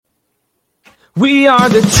We are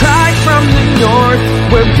the Tribe from the North,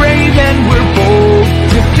 we're brave and we're bold.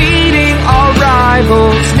 Defeating our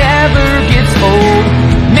rivals never gets old.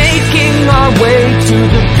 Making our way to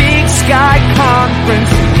the Big Sky Conference.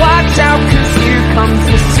 Watch out, 'cause here comes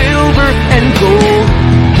the silver and gold.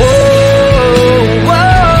 Whoa,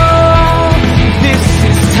 whoa. This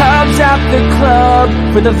is Tubbs at the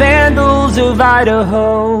Club for the Vandals of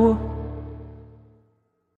Idaho.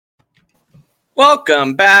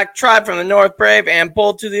 Welcome back, Tribe from the North, brave and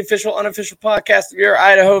bold, to the official, unofficial podcast of your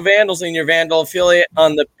Idaho Vandals and your Vandal affiliate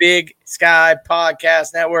on the Big Sky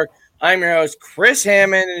Podcast Network. I'm your host, Chris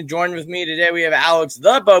Hammond, and joined with me today we have Alex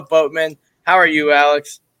the Boatman. How are you,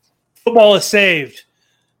 Alex? Football is saved.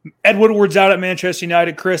 Ed Woodward's out at Manchester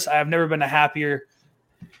United. Chris, I have never been a happier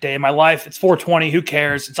day in my life. It's 420. Who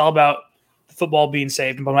cares? It's all about football being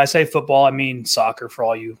saved. But when I say football, I mean soccer for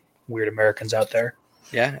all you weird Americans out there.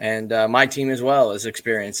 Yeah, and my team as well is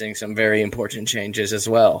experiencing some very important changes as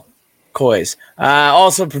well. Coys.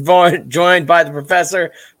 Also joined by the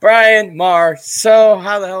professor, Brian Marr. So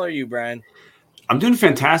how the hell are you, Brian? I'm doing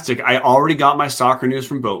fantastic. I already got my soccer news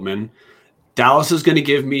from Boatman. Dallas is going to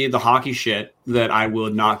give me the hockey shit that I will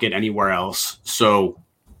not get anywhere else. So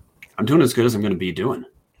I'm doing as good as I'm going to be doing.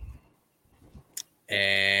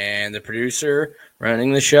 And the producer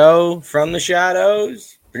running the show from the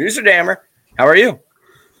shadows, producer Dammer. How are you?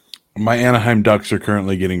 My Anaheim Ducks are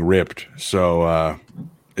currently getting ripped, so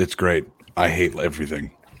it's great. I hate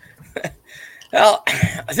everything. Well,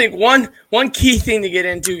 I think one key thing to get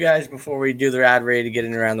into, guys, before we do the ad read to get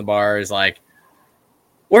in around the bar is, like,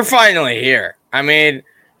 we're finally here. I mean,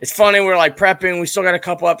 it's funny. We're, like, prepping. We still got a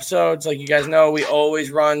couple episodes. Like you guys know, we always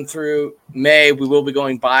run through May. We will be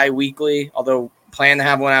going bi-weekly, although plan to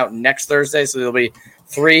have one out next Thursday, so there'll be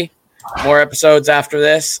 3 more episodes after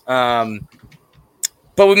this.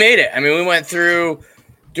 But we made it. I mean, we went through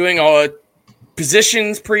doing all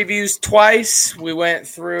positions previews twice. We went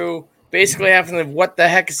through basically having the what the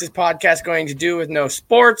heck is this podcast going to do with no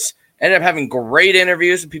sports. Ended up having great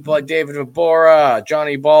interviews with people like David Vobora,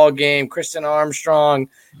 Johnny Ballgame, Kristen Armstrong,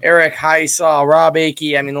 Eric Heisaw, Rob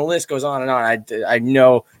Akey. I mean, the list goes on and on. I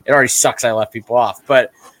know it already sucks I left people off.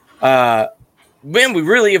 But, man, we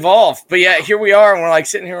really evolved. But, yeah, here we are, and we're, like,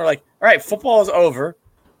 sitting here. We're like, all right, football is over.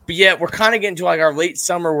 But yet we're kind of getting to, like, our late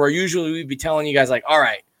summer where usually we'd be telling you guys, like, all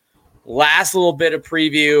right, last little bit of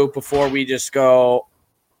preview before we just go,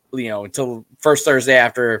 you know, until first Thursday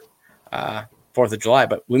after 4th of July.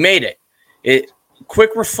 But we made it.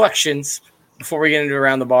 Quick reflections before we get into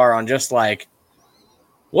Around the Bar on just, like,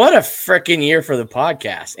 what a freaking year for the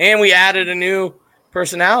podcast. And we added a new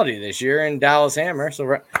personality this year in Dallas Hammer.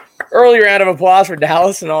 So early round of applause for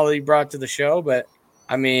Dallas and all that he brought to the show. But,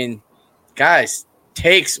 I mean, guys,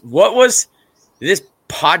 what was this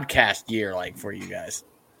podcast year like for you guys?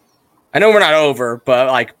 I know we're not over, but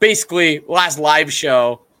like basically last live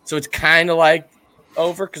show, so it's kind of like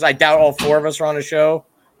over because I doubt all 4 of us are on a show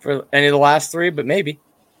for any of the last 3, but maybe.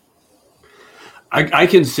 I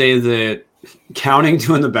can say that counting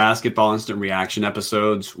doing the basketball instant reaction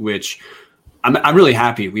episodes, which I'm really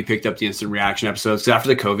happy we picked up the instant reaction episodes after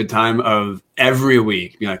the COVID time of every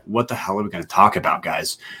week being like, what the hell are we going to talk about,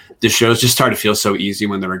 guys? The shows just started to feel so easy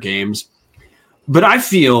when there were games. But I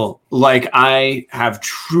feel like I have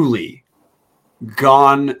truly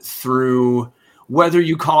gone through, whether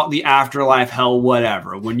you call it the afterlife, hell,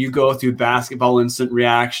 whatever. When you go through basketball instant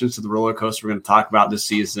reactions to the roller coaster we're going to talk about this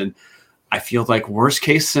season, I feel like worst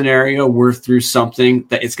case scenario, we're through something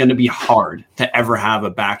that it's going to be hard to ever have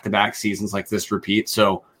a back-to-back seasons like this repeat.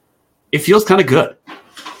 So it feels kind of good.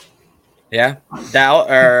 Yeah.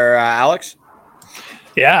 Alex?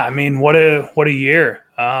 Yeah, I mean, what a year.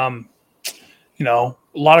 You know,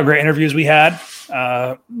 a lot of great interviews we had.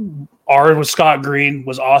 Ours with Scott Green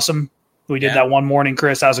was awesome. We did that one morning,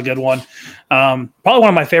 Chris. That was a good one. Probably one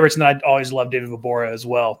of my favorites, and I always love David Vobora as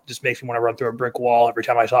well. Just makes me want to run through a brick wall every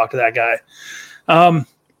time I talk to that guy.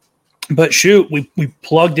 But shoot, we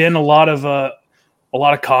plugged in a lot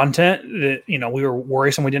of content that, you know, we were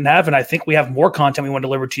worrisome we didn't have, and I think we have more content we want to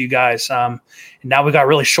deliver to you guys. And now we got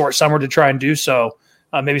really short summer to try and do so.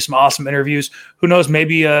 Maybe some awesome interviews. Who knows?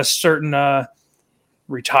 Maybe a certain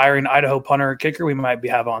retiring Idaho punter or kicker we might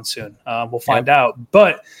have on soon. We'll find out.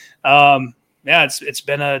 But yeah, it's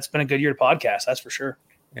been a good year to podcast. That's for sure.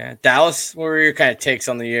 Yeah, Dallas, what were your kind of takes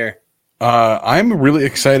on the year? I'm really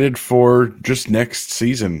excited for just next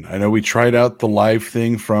season. I know we tried out the live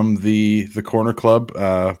thing from the Corner Club,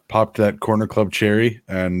 popped that Corner Club cherry,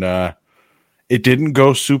 and it didn't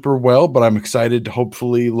go super well, but I'm excited,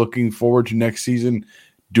 hopefully looking forward to next season,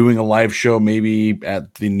 doing a live show maybe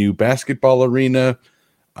at the new basketball arena.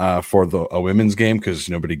 for a women's game because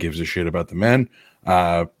nobody gives a shit about the men.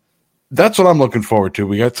 That's what I'm looking forward to.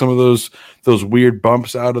 We got some of those weird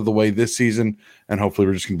bumps out of the way this season, and hopefully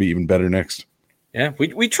we're just going to be even better next. Yeah,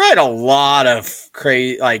 we tried a lot of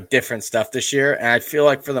crazy, different stuff this year, and I feel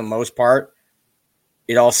like for the most part,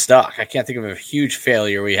 it all stuck. I can't think of a huge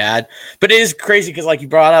failure we had, but it is crazy because, like you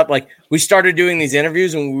brought up, we started doing these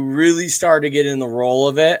interviews and we really started to get in the role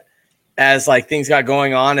of it as things got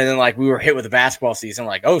going on, and then we were hit with the basketball season.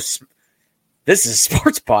 Oh, this is a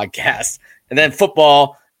sports podcast, and then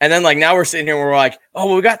football. And then, now we're sitting here and we're like, oh,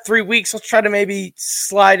 well, we got 3 weeks. Let's try to maybe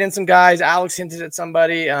slide in some guys. Alex hinted at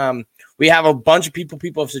somebody. We have a bunch of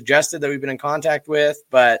people have suggested that we've been in contact with.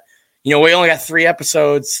 But, we only got 3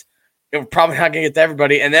 episodes. We're probably not going to get to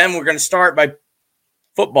everybody. And then we're going to start by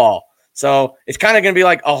football. So it's kind of going to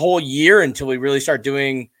be a whole year until we really start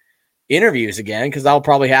doing interviews again, because that'll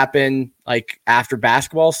probably happen, after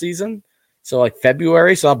basketball season. So,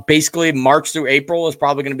 February. So basically March through April is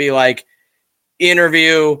probably going to be,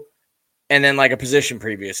 interview and then a position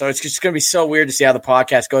preview. So it's just going to be so weird to see how the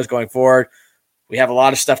podcast goes going forward. We have a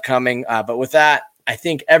lot of stuff coming, but with that, I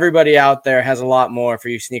think everybody out there has a lot more for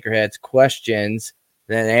you sneakerheads questions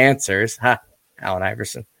than answers. Allen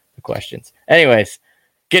Iverson, the questions. Anyways,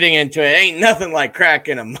 getting into it, ain't nothing like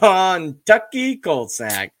cracking a Montucky Cold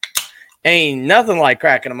Snack. Ain't nothing like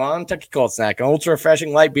cracking a Montucky Cold Snack, an ultra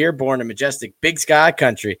refreshing light beer born in majestic Big Sky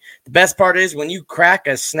country. The best part is when you crack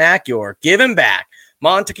a snack, you're giving back.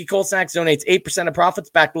 Montucky Cold Snacks donates 8% of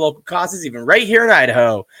profits back to local causes, even right here in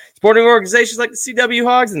Idaho, supporting organizations like the CW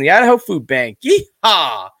Hogs and the Idaho Food Bank.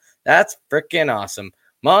 Yeehaw! That's freaking awesome.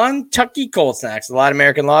 Montucky Cold Snacks, a light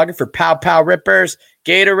American lager for pow pow rippers,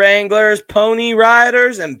 gator wranglers, pony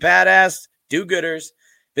riders, and badass do-gooders.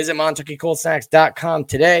 Visit MontuckyColdSnacks.com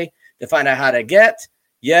today to find out how to get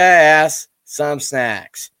some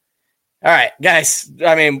snacks. All right, guys.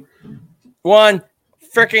 One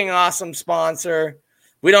freaking awesome sponsor.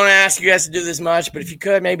 We don't ask you guys to do this much, but if you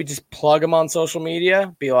could, maybe just plug them on social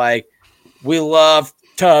media. Be like, we love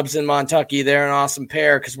Tubbs and Montucky. They're an awesome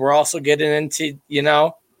pair because we're also getting into,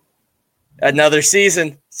 another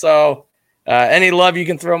season. So any love you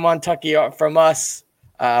can throw Montucky from us,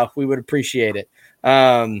 we would appreciate it.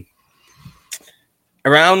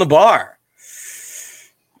 Around the bar.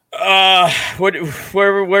 Where do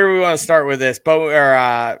we want to start with this?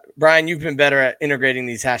 Brian, you've been better at integrating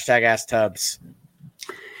these #AskTubbs.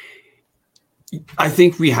 I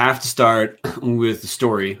think we have to start with the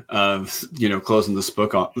story of closing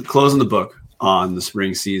the book on the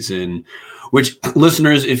spring season. Which,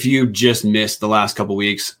 listeners, if you just missed the last couple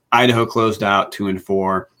weeks, Idaho closed out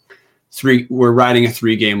 2-4. We're riding a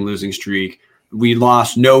 3-game losing streak. We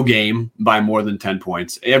lost no game by more than 10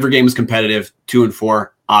 points. Every game was competitive.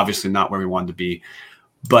 2-4, obviously not where we wanted to be.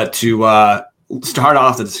 But to start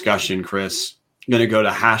off the discussion, Chris, I'm going to go to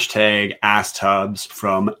 #AskTubbs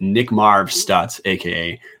from Nick Marv Stutz,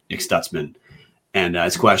 a.k.a. Nick Stutzman. And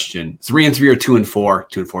his question, 3-3 or 2-4,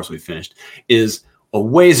 2-4 so we finished, is a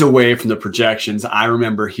ways away from the projections I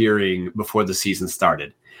remember hearing before the season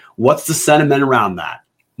started. What's the sentiment around that?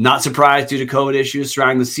 Not surprised due to COVID issues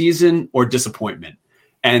surrounding the season, or disappointment?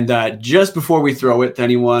 And just before we throw it to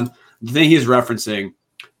anyone, the thing he's referencing,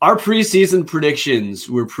 our preseason predictions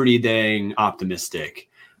were pretty dang optimistic.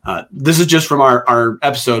 This is just from our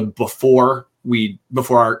episode before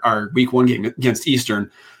our week 1 game against Eastern.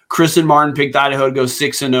 Chris and Martin picked Idaho to go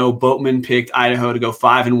 6-0. Boatman picked Idaho to go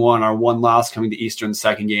 5-1. Our one loss coming to Eastern the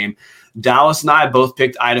second game. Dallas and I both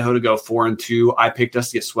picked Idaho to go 4-2. I picked us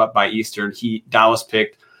to get swept by Eastern. Dallas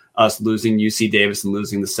picked us losing UC Davis and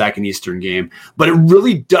losing the second Eastern game. But it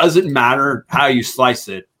really doesn't matter how you slice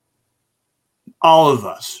it. All of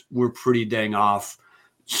us were pretty dang off.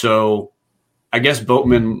 So I guess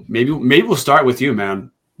Boatman, maybe we'll start with you,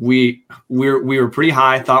 man. We were pretty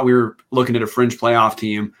high. Thought we were looking at a fringe playoff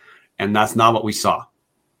team, and that's not what we saw.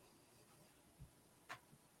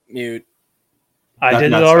 Mute. I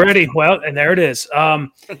did it already. Well, and there it is. At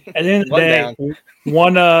the end of the day,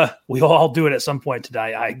 we all do it at some point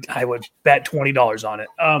today. I would bet $20 on it.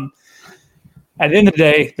 At the end of the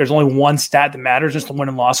day, there's only one stat that matters, just the win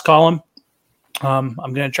and loss column. I'm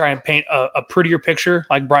going to try and paint a prettier picture.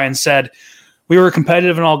 Like Brian said, we were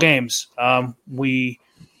competitive in all games. We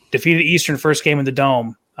defeated Eastern first game in the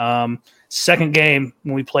Dome. Second game,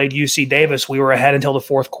 when we played UC Davis, we were ahead until the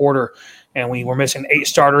fourth quarter, and we were missing 8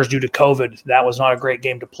 starters due to COVID. That was not a great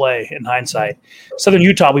game to play in hindsight. Southern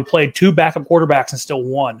Utah, we played 2 backup quarterbacks and still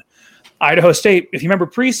won. Idaho State, if you remember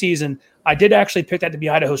preseason, I did actually pick that to be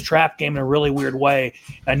Idaho's trap game in a really weird way.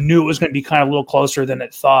 I knew it was going to be kind of a little closer than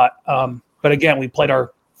it thought. But again, we played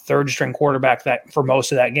our third-string quarterback that for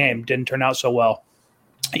most of that game. Didn't turn out so well.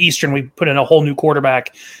 Eastern, we put in a whole new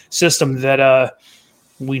quarterback system that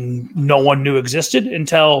no one knew existed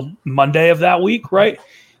until Monday of that week, right?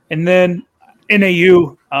 And then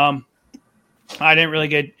NAU, I didn't really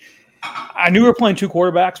get – I knew we were playing two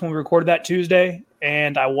quarterbacks when we recorded that Tuesday,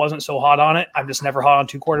 and I wasn't so hot on it. I'm just never hot on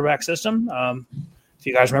two-quarterback system. If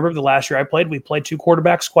you guys remember, the last year I played, we played two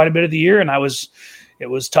quarterbacks quite a bit of the year, and it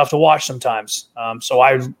was tough to watch sometimes. So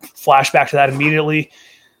I flashed back to that immediately.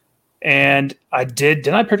 And I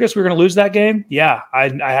didn't I predict we were going to lose that game? Yeah, I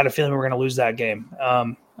had a feeling we were going to lose that game.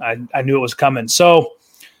 I knew it was coming. So,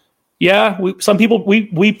 yeah,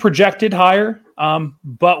 we projected higher,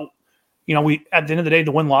 but we at the end of the day,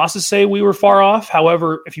 the win-losses say we were far off.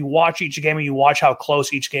 However, if you watch each game and you watch how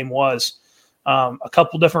close each game was, a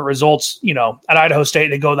couple different results. At Idaho State,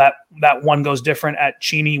 they go that one goes different. At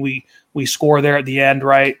Cheney, we score there at the end,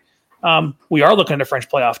 right? We are looking at a French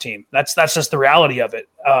playoff team. That's just the reality of it.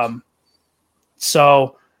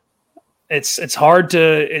 So it's hard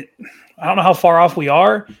to. I don't know how far off we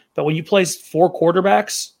are, but when you play four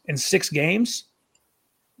quarterbacks in 6 games,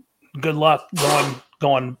 good luck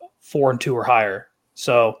going 4-2 or higher.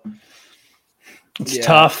 So it's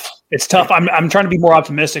tough. It's tough. I'm trying to be more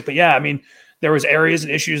optimistic, but yeah, I mean, there was areas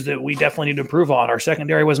and issues that we definitely need to improve on. Our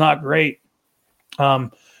secondary was not great.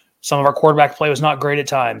 Some of our quarterback play was not great at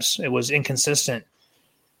times. It was inconsistent.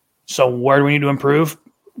 So where do we need to improve?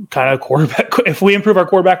 Kind of quarterback. If we improve our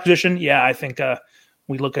quarterback position, yeah, I think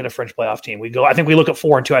we look at a French playoff team. I think we look at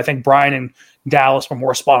 4-2. I think Brian and Dallas were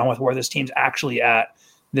more spot on with where this team's actually at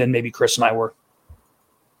than maybe Chris and I were.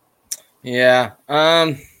 Yeah.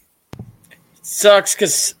 Sucks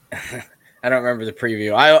because I don't remember the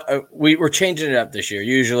preview. We're changing it up this year.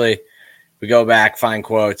 Usually we go back, find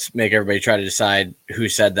quotes, make everybody try to decide who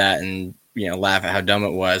said that and, laugh at how dumb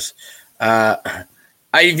it was.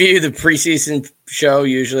 I view the preseason show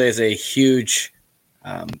usually as a huge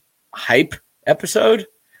hype episode.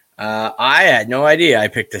 I had no idea I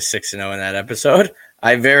picked a 6-0 in that episode.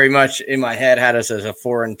 I very much in my head had us as a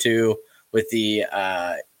 4-2 with the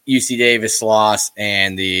UC Davis loss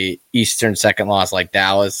and the Eastern second loss like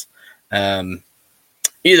Dallas. Either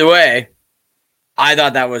way, I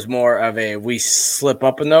thought that was more of a we slip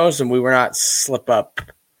up in those, and we were not slip up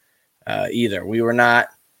either. We were not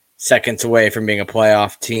seconds away from being a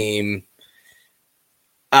playoff team.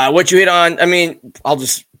 What you hit on, I mean, I'll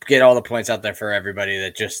just get all the points out there for everybody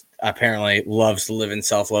that just apparently loves to live in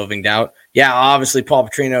self-loathing doubt. Yeah, obviously Paul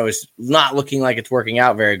Petrino is not looking like it's working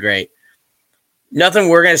out very great. Nothing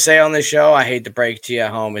we're going to say on this show, I hate to break to you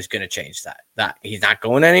at home, is going to change that. He's not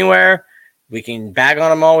going anywhere. We can bag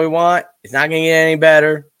on him all we want. It's not going to get any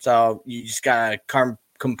better. So you just got to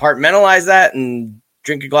compartmentalize that and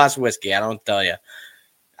drink a glass of whiskey. I don't tell you.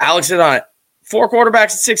 Alex hit on it. 4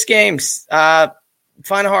 quarterbacks in 6 games. Kind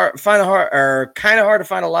of hard to find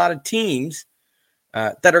a lot of teams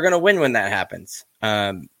that are going to win when that happens.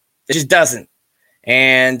 It just doesn't.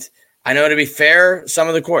 And I know, to be fair, some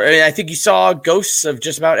of the I think you saw ghosts of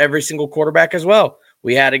just about every single quarterback as well.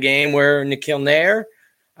 We had a game where Nikhil Nair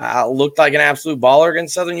looked like an absolute baller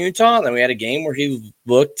against Southern Utah, and then we had a game where he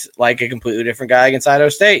looked like a completely different guy against Idaho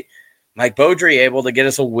State. Mike Beaudry able to get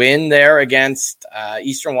us a win there against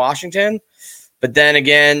Eastern Washington. But then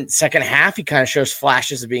again, second half, he kind of shows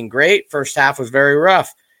flashes of being great. First half was very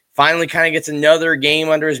rough. Finally kind of gets another game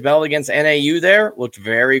under his belt against NAU there. Looked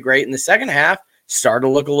very great in the second half. Started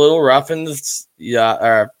to look a little rough in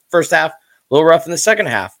the first half, a little rough in the second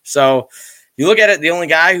half. So you look at it, the only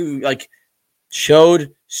guy who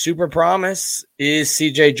showed super promise is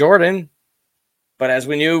CJ Jordan. But as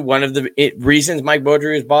we knew, one of the reasons Mike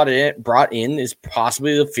Beaudry was brought in is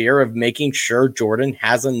possibly the fear of making sure Jordan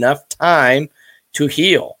has enough time to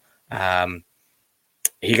heal.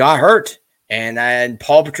 He got hurt. And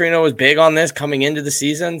Paul Petrino was big on this coming into the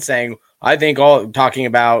season, saying, I think talking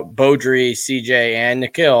about Beaudry, CJ, and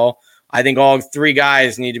Nikhil, I think all 3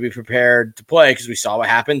 guys need to be prepared to play because we saw what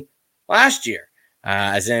happened last year.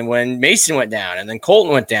 As in when Mason went down and then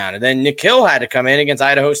Colton went down and then Nikhil had to come in against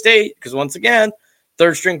Idaho State because once again,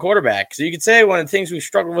 third-string quarterback. So you could say one of the things we've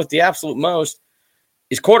struggled with the absolute most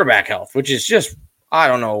is quarterback health, which is just, I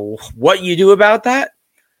don't know what you do about that.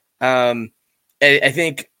 I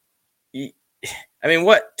think,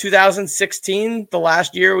 2016, the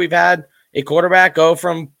last year we've had a quarterback go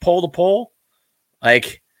from pole to pole?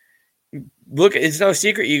 Look, it's no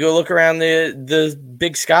secret. You go look around the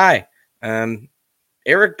big sky.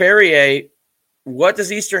 Eric Barrier, what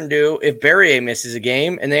does Eastern do if Barrier misses a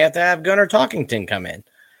game and they have to have Gunnar Talkington come in?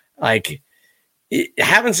 It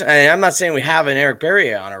happens. I'm not saying we have an Eric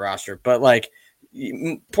Barrier on our roster, but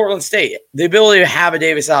Portland State, the ability to have a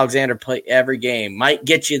Davis Alexander play every game might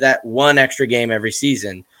get you that one extra game every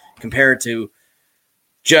season compared to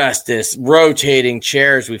just this rotating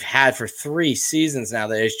chairs we've had for 3 seasons now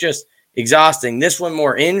that is just exhausting. This one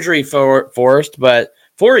more injury forced, but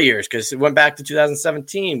 4 years because it went back to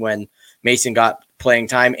 2017 when Mason got playing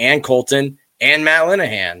time and Colton and Matt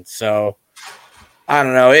Linehan. So I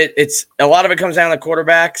don't know. It's a lot of it comes down to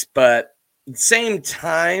quarterbacks, but at the same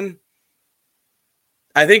time,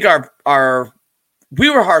 I think we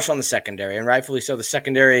were harsh on the secondary, and rightfully so. The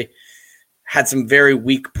secondary had some very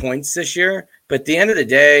weak points this year, but at the end of the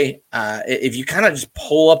day, if you kind of just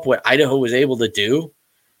pull up what Idaho was able to do,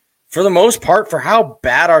 for the most part, for how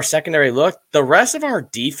bad our secondary looked, the rest of our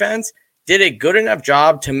defense did a good enough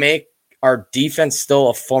job to make our defense still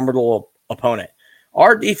a formidable opponent.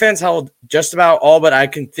 Our defense held just about all but I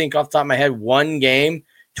can think off the top of my head one game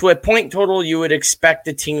to a point total you would expect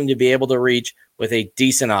a team to be able to reach with a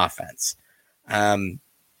decent offense. And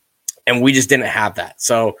we just didn't have that.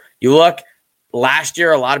 So you look, last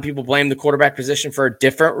year, a lot of people blamed the quarterback position for a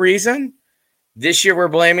different reason. This year we're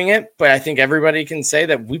blaming it, but I think everybody can say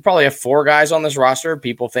that we probably have 4 guys on this roster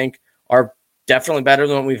people think are definitely better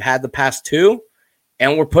than what we've had the past 2,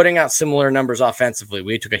 and we're putting out similar numbers offensively.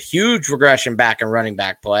 We took a huge regression back in running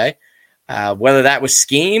back play, whether that was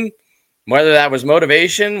scheme, whether that was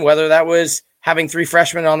motivation, whether that was having 3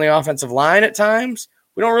 freshmen on the offensive line at times.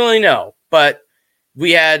 We don't really know, but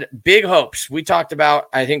we had big hopes. We talked about,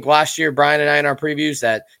 I think last year, Brian and I in our previews,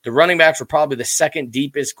 that the running backs were probably the second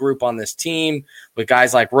deepest group on this team with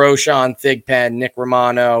guys like Roshan, Thigpen, Nick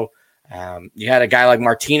Romano. You had a guy like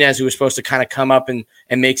Martinez who was supposed to kind of come up and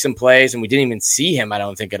make some plays, and we didn't even see him, I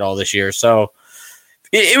don't think, at all this year. So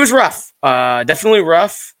it was rough, definitely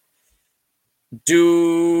rough.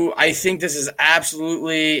 Do I think this is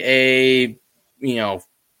absolutely a,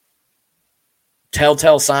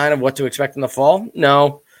 telltale sign of what to expect in the fall?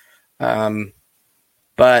 No.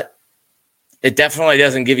 But it definitely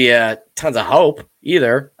doesn't give you tons of hope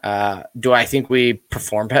either. Do I think we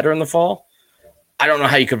perform better in the fall? I don't know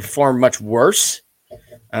how you could perform much worse.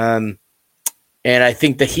 And I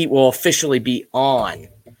think the heat will officially be on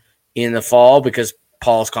in the fall because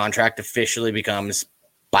Paul's contract officially becomes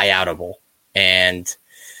buyoutable. And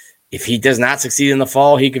if he does not succeed in the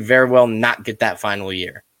fall, he could very well not get that final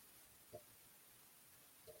year.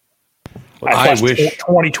 I wish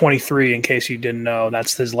 2023, in case you didn't know,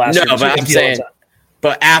 that's his last year. No, but I'm saying,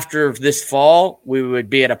 but after this fall, we would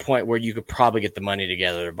be at a point where you could probably get the money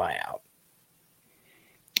together to buy out.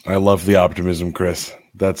 I love the optimism, Chris.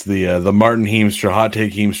 That's the Martin Heemstra, hot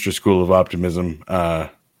take Heemstra school of optimism.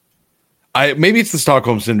 Maybe it's the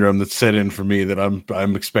Stockholm syndrome that's set in for me that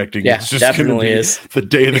I'm expecting. Yeah, it's just definitely is the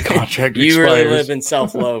day the contract you expires. Really live in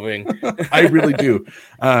self-loathing. I really do.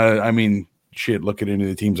 I mean, shit, look at any of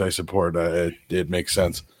the teams I support. It makes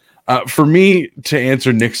sense. For me to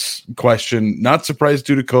answer Nick's question, not surprised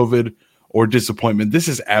due to COVID or disappointment. This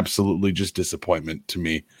is absolutely just disappointment to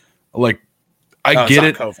me. Like, I get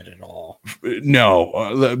it. COVID at all.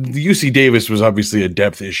 No, the UC Davis was obviously a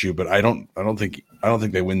depth issue, but I don't think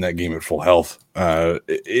they win that game at full health.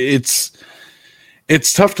 It's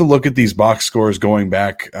tough to look at these box scores going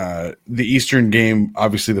back. The Eastern game,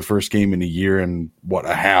 obviously the first game in a year and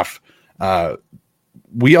a half.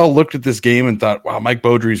 We all looked at this game and thought, wow, Mike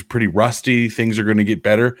Beaudry's pretty rusty. Things are going to get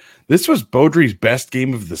better. This was Beaudry's best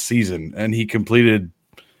game of the season, and he completed.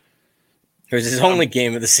 It was his only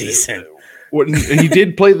game of the season. And he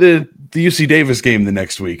did play the UC Davis game the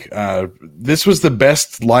next week. This was the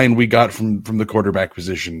best line we got from the quarterback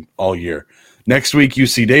position all year. Next week,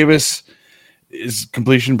 UC Davis, his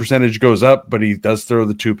completion percentage goes up, but he does throw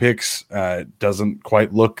the 2 picks. Doesn't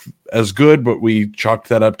quite look as good, but we chalked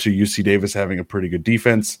that up to UC Davis having a pretty good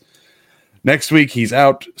defense. Next week, he's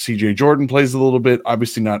out. CJ Jordan plays a little bit.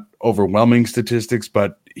 Obviously not overwhelming statistics,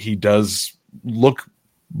 but he does look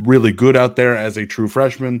really good out there as a true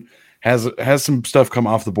freshman. Has some stuff come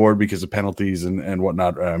off the board because of penalties and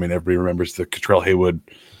whatnot. I mean, everybody remembers the Cottrell Haywood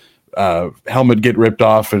helmet get ripped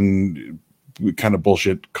off and kind of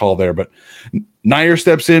bullshit call there. But Nair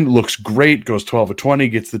steps in, looks great, goes 12 of 20,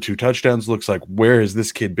 gets the 2 touchdowns. Looks like, where has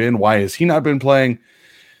this kid been? Why has he not been playing?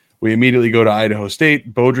 We immediately go to Idaho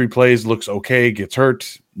State. Beaudry plays, looks okay, gets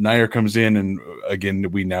hurt. Nair comes in, and again,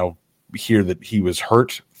 we now hear that he was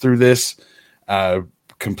hurt through this.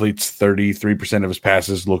 Completes 33% of his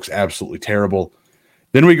passes, looks absolutely terrible.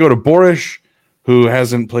 Then we go to Borish, who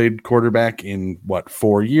hasn't played quarterback in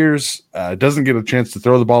 4 years, doesn't get a chance to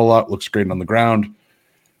throw the ball a lot, looks great on the ground.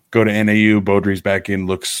 Go to NAU, Beaudry's back in,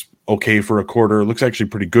 looks okay for a quarter, looks actually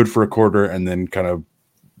pretty good for a quarter, and then kind of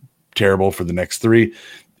terrible for the next 3.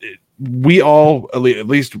 we all, at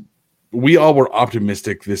least we all were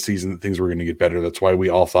optimistic this season that things were going to get better. That's why we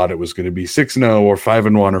all thought it was going to be 6-0 or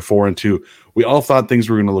 5-1 or 4-2. We all thought things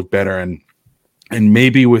were going to look better, and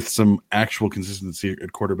maybe with some actual consistency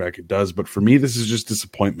at quarterback it does. But for me, this is just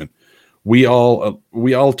disappointment. We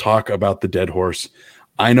all talk about the dead horse.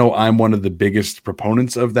 I know I'm one of the biggest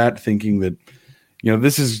proponents of that, thinking that,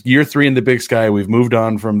 this is year 3 in the Big Sky. We've moved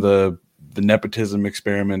on from the nepotism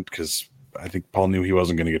experiment because I think Paul knew he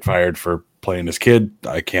wasn't going to get fired for playing his kid.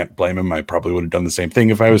 I can't blame him. I probably would have done the same thing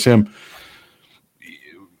if I was him.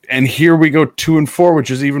 And here we go 2-4,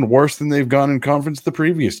 which is even worse than they've gone in conference the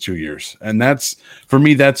previous 2 years. And that's, for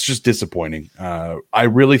me, that's just disappointing. I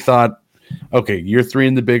really thought, okay, year 3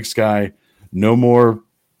 in the Big Sky, no more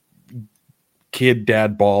kid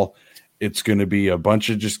dad ball. It's going to be a bunch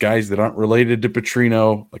of just guys that aren't related to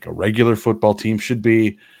Petrino, like a regular football team should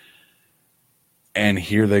be. And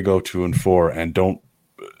here they go 2-4 and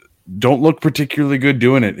don't look particularly good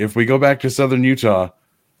doing it. If we go back to Southern Utah,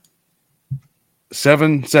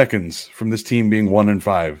 7 seconds from this team being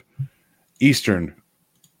 1-5. Eastern,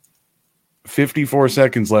 54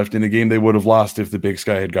 seconds left in a game they would have lost if the Big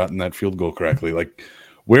Sky had gotten that field goal correctly. Like,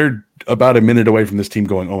 we're about a minute away from this team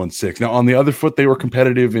going 0-6. Now, on the other foot, they were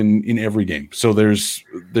competitive in every game. So there's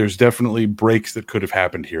definitely breaks that could have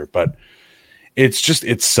happened here, but it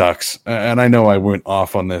sucks. And I know I went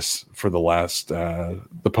off on this for the last,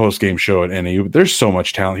 the post-game show at NAU, but there's so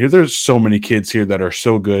much talent here. There's so many kids here that are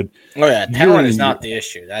so good. Oh yeah. Talent is not the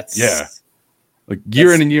issue. Like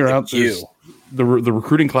year in and year out, the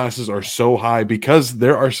recruiting classes are so high because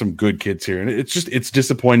there are some good kids here. And it's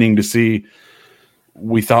disappointing to see.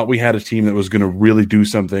 We thought we had a team that was going to really do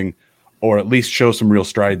something or at least show some real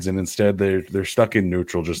strides, and instead they're stuck in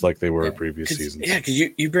neutral just like they were in previous seasons. Yeah, because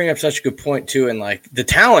you bring up such a good point too, and like the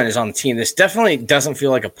talent is on the team. This definitely doesn't feel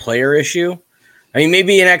like a player issue. I mean,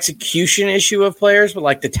 maybe an execution issue of players, but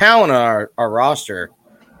like the talent on our roster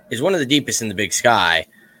is one of the deepest in the Big Sky.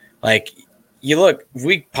 Like, you look,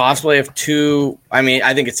 we possibly have 2. I mean,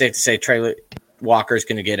 I think it's safe to say Trey Walker is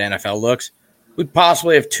going to get NFL looks. We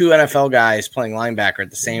possibly have 2 NFL guys playing linebacker at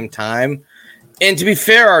the same time. And to be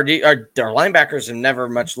fair, our linebackers have never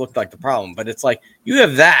much looked like the problem. But it's like you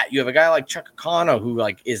have that. You have a guy like Chuck Akano who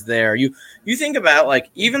like is there. You think about like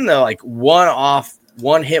even the like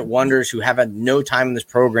one-hit wonders who have had no time in this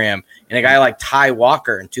program, and a guy like Ty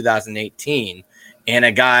Walker in 2018, and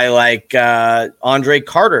a guy like Andre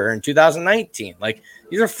Carter in 2019. Like,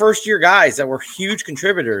 these are first-year guys that were huge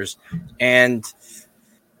contributors. And,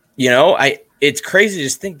 it's crazy to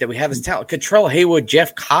just think that we have this talent. Cottrell Haywood,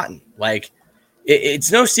 Jeff Cotton. Like,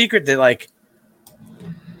 it's no secret that, like,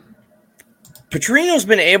 Petrino's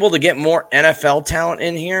been able to get more NFL talent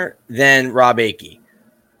in here than Rob Akey.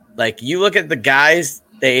 Like, you look at the guys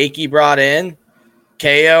that Akey brought in,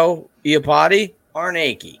 Ko, Iapati, aren't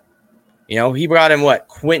Akey. He brought in what?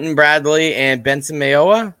 Quentin Bradley and Benson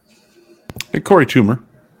Mayowa? And Corey Toomer.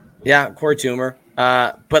 Yeah, Corey Toomer.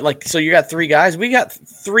 But like, so you got 3 guys. We got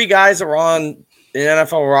 3 guys that were on an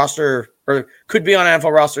NFL roster or could be on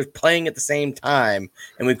NFL rosters playing at the same time,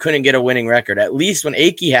 and we couldn't get a winning record. At least when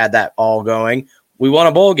Akey had that all going, we won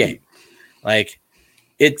a bowl game. Like,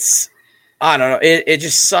 I don't know. It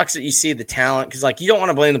just sucks that you see the talent because, like, you don't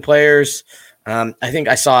want to blame the players. I think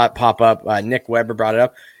I saw it pop up. Nick Weber brought it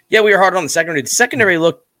up. Yeah, we were hard on the secondary. The secondary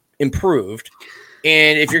looked improved.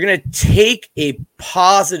 And if you're going to take a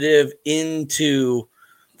positive into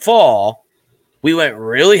fall, we went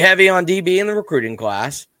really heavy on DB in the recruiting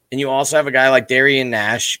class. And you also have a guy like Darian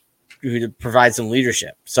Nash who provides some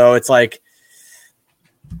leadership. So it's like,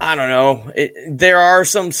 I don't know. There are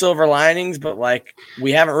some silver linings, but like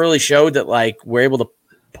we haven't really showed that like we're able to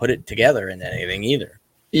put it together in anything either.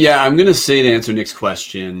 Yeah, I'm going to say to answer Nick's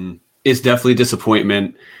question, it's definitely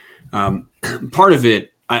disappointment. Part of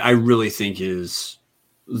it, I really think, is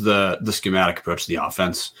the schematic approach to the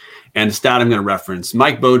offense. And the stat I'm going to reference,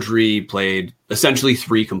 Mike Beaudry played essentially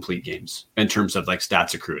 3 complete games in terms of like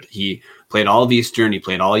stats accrued. He played all of Eastern. He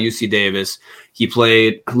played all of UC Davis. He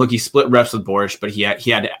split reps with Borscht, but he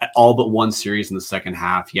had all but 1 series in the second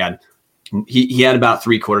half. He had about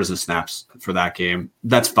 3/4 of snaps for that game.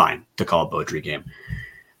 That's fine to call a Beaudry game.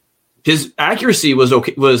 His accuracy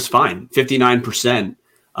was fine, 59%.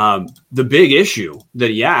 The big issue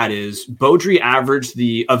that he had is Beaudry averaged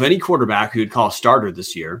of any quarterback who'd call starter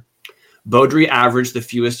this year, Beaudry averaged the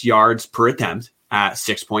fewest yards per attempt at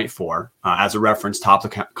 6.4. As a reference, top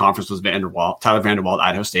of the conference was Tyler Vanderwald,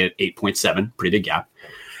 Idaho State at 8.7, pretty big gap.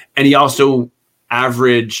 And he also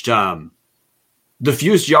averaged the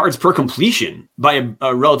fewest yards per completion by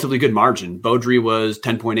a relatively good margin. Beaudry was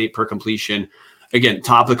 10.8 per completion. again,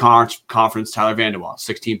 top of the conference, Tyler Vanderwall,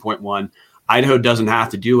 16.1. Idaho doesn't have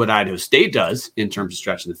to do what Idaho State does in terms of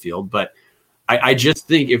stretching the field, but I just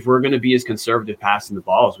think if we're going to be as conservative passing the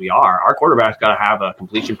ball as we are, our quarterback's got to have a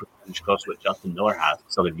completion percentage close to what Justin Miller has in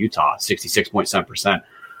Southern Utah, 66.7%.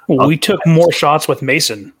 We took more shots with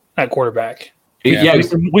Mason at quarterback. Yeah,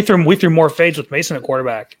 we threw more fades with Mason at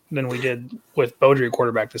quarterback than we did with Beaudry at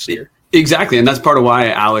quarterback this year. Exactly, and that's part of why,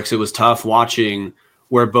 Alex, it was tough watching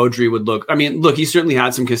where Beaudry would look. I mean, look, he certainly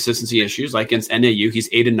had some consistency issues. Like against NAU, he's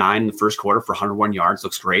 8-9 in the first quarter for 101 yards,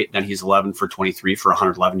 looks great. Then he's 11 for 23 for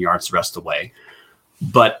 111 yards the rest of the way.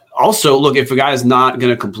 But also, look, if a guy is not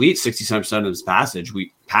going to complete 67% of his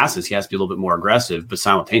passes, he has to be a little bit more aggressive. But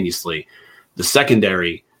simultaneously, the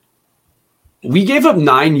secondary, we gave up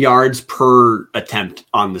 9 yards per attempt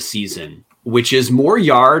on the season, which is more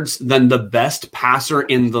yards than the best passer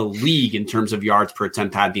in the league in terms of yards per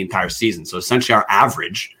attempt had the entire season. So essentially our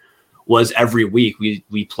average was every week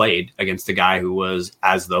we played against a guy who was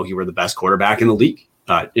as though he were the best quarterback in the league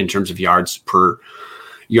in terms of yards per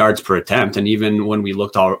attempt. And even when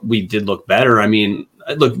we did look better. I mean,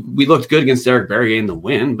 look, we looked good against Eric Berrier in the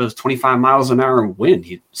win, but it was 25 miles an hour wind.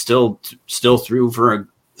 He still threw for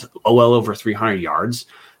well over 300 yards.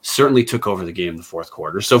 Certainly took over the game in the fourth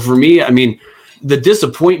quarter. So for me, I mean, the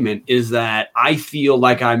disappointment is that I feel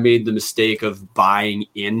like I made the mistake of buying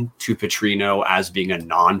into Petrino as being a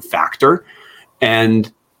non-factor.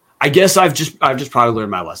 And I guess I've just probably learned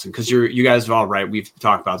my lesson, because you guys are all right. We've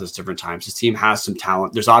talked about this different times. This team has some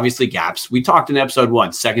talent. There's obviously gaps. We talked in episode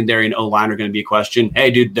 1, secondary and O-line are going to be a question. Hey,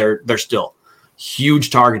 dude, they're still huge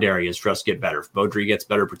target areas for us to get better. If Beaudry gets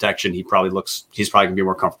better protection, he's probably going to be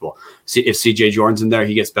more comfortable. If CJ Jordan's in there,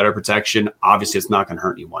 he gets better protection. Obviously, it's not going to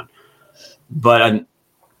hurt anyone. But I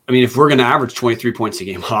mean, if we're going to average 23 points a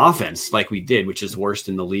game on offense like we did, which is worst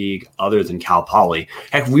in the league other than Cal Poly,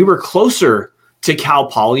 heck, we were closer to Cal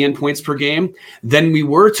Poly in points per game than we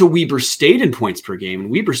were to Weber State in points per game. And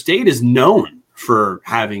Weber State is known for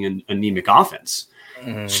having an anemic offense.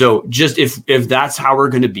 Mm-hmm. So just if that's how we're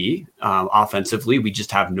going to be offensively, we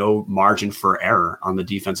just have no margin for error on the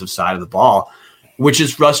defensive side of the ball, which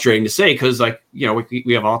is frustrating to say because, like, you know,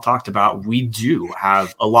 we have all talked about, we do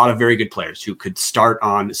have a lot of very good players who could start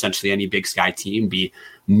on essentially any Big Sky team, be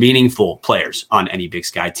meaningful players on any Big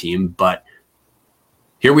Sky team. But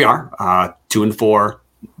here we are, 2-4.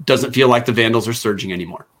 Doesn't feel like the Vandals are surging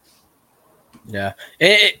anymore. Yeah.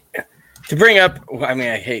 To bring up, I mean,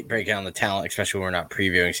 I hate breaking down the talent, especially when we're not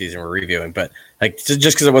previewing season, we're reviewing. But like, just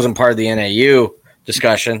because it wasn't part of the NAU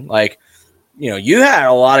discussion, like, you know, you had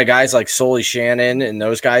a lot of guys like Sully Shannon and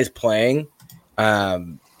those guys playing.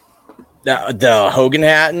 The Hogan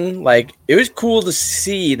Hatton, like, it was cool to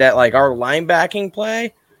see that, like, our linebacking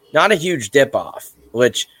play, not a huge dip off,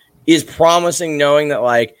 which is promising, knowing that,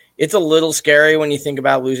 like, it's a little scary when you think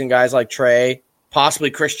about losing guys like Trey,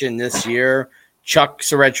 possibly Christian this year.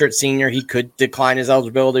 Chuck's a redshirt senior. He could decline his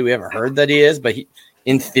eligibility. We haven't heard that he is, but he,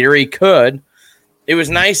 in theory, could. It was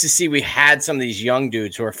nice to see we had some of these young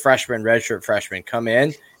dudes who are freshmen, redshirt freshmen, come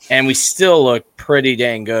in, and we still look pretty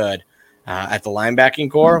dang good at the linebacking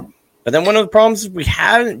core. But then one of the problems is we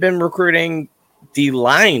haven't been recruiting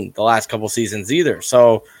D-line the last couple seasons either.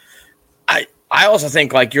 So I also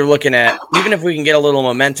think, like, you're looking at, even if we can get a little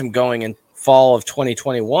momentum going in fall of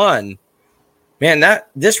 2021, man,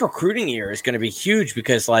 this recruiting year is going to be huge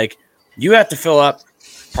because, like, you have to fill up,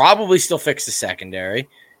 probably still fix the secondary,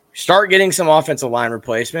 start getting some offensive line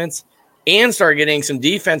replacements, and start getting some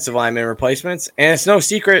defensive lineman replacements. And it's no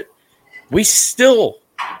secret, we still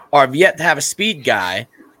are yet to have a speed guy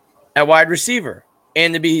at wide receiver.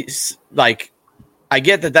 And to be, like, I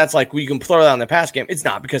get that that's, like, we can throw that on the pass game. It's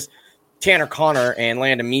not, because Tanner Connor and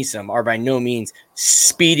Landon Meesum are by no means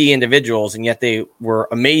speedy individuals, and yet they were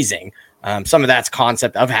amazing. Some of that's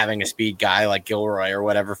concept of having a speed guy like Gilroy or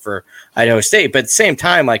whatever for Idaho State. But at the same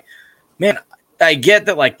time, like, man, I get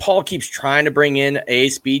that, like, Paul keeps trying to bring in a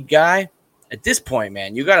speed guy. At this point,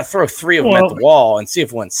 man, you got to throw 3 of them at the wall and see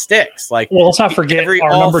if one sticks. Like, well, let's not forget our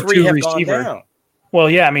number 2 receiver. Well,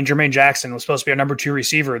 yeah, I mean, Jermaine Jackson was supposed to be our number 2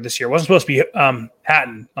 receiver this year. It wasn't supposed to be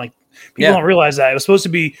Hatton. Like, people don't realize that. It was supposed to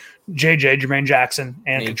be Jermaine Jackson,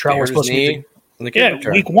 and Cottrell was supposed to be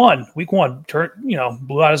week one,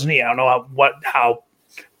 blew out his knee. I don't know how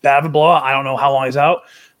bad of a blowout. I don't know how long he's out.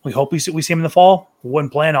 We hope we see him in the fall. We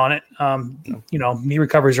wouldn't plan on it. Knee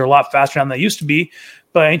recoveries are a lot faster now than they used to be.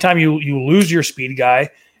 But anytime you lose your speed guy,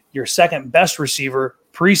 your second best receiver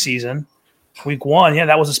preseason, week 1,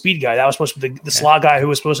 that was a speed guy. That was supposed to be the slot guy who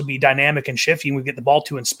was supposed to be dynamic and shifty, and we'd get the ball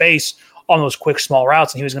to in space on those quick, small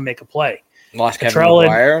routes, and he was going to make a play. Lost Kevin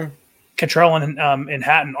McGuire. Cottrell and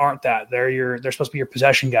Hatton aren't that. They're supposed to be your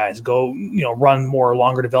possession guys. Go, run more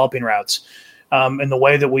longer developing routes. And the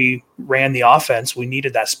way that we ran the offense, we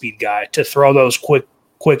needed that speed guy to throw those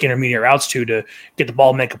quick intermediate routes to get the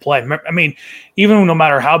ball and make a play. I mean, even no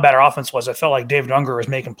matter how bad our offense was, I felt like David Unger was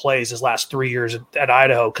making plays his last 3 years at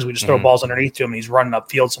Idaho because we just throw balls underneath to him and he's running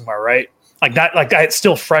upfield somewhere, right? Like that, it's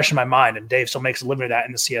still fresh in my mind, and Dave still makes a living of that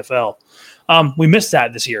in the CFL. We missed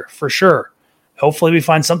that this year for sure. Hopefully, we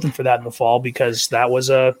find something for that in the fall because that's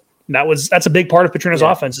a big part of Petrino's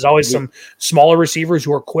offense. Is always some smaller receivers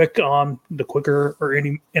who are quick on the quicker or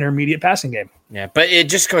intermediate passing game. Yeah, but it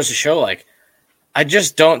just goes to show, like, I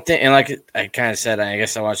just don't think, and like I kind of said, I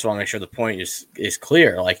guess I just want to make sure the point is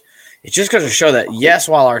clear. Like, it just goes to show that, yes,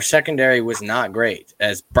 while our secondary was not great,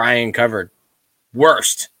 as Brian covered,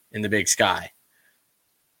 worst in the Big Sky,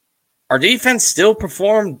 our defense still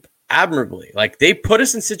performed admirably. Like, they put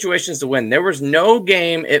us in situations to win. There was no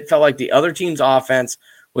game it felt like the other team's offense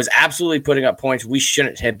was absolutely putting up points we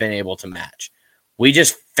shouldn't have been able to match. We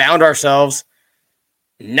just found ourselves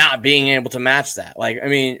not being able to match that. Like, I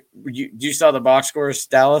mean, you saw the box scores,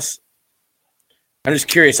 Dallas? I'm just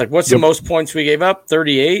curious, like, what's the most points we gave up?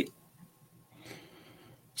 38?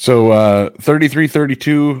 So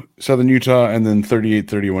 33-32 Southern Utah, and then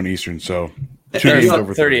 38-31 Eastern. So 2 games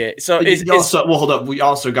over 38. So hold up. We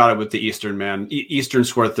also got it with the Eastern, man. Eastern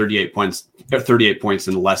scored 38 points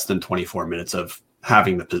in less than 24 minutes of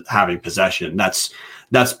having possession. That's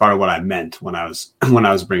part of what I meant when I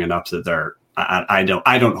was bringing up that they're. I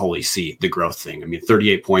don't wholly see the growth thing. I mean,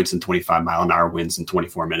 38 points and 25-mile-an-hour wins in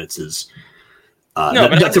 24 minutes is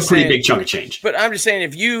that's a pretty big chunk of change. But I'm just saying,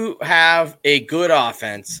 if you have a good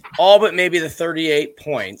offense, all but maybe the 38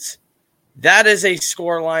 points, that is a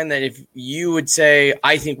score line that if you would say,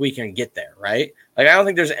 I think we can get there, right? Like, I don't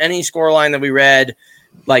think there's any score line that we read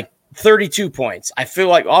like 32 points. I feel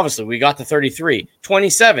like, obviously, we got to 33.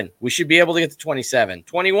 27, we should be able to get to 27.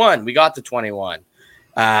 21, we got to 21.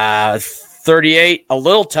 38, a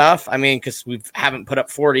little tough. I mean, because we haven't put up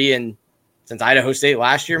 40 since Idaho State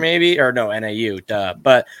last year, maybe, or no, NAU.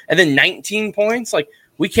 But and then 19 points. Like,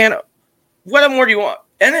 we can't. What more do you want?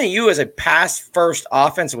 NAU is a pass-first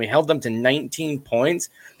offense, and we held them to 19 points.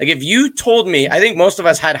 Like, if you told me, I think most of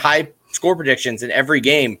us had high score predictions in every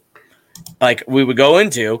game, like we would go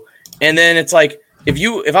into, and then it's like,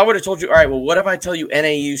 if I would have told you, all right, well, what if I tell you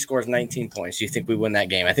NAU scores 19 points? Do you think we win that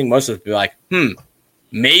game? I think most of us would be like,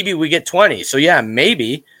 maybe we get 20. So, yeah,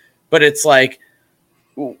 maybe. But it's like,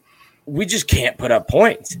 we just can't put up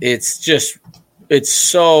points. It's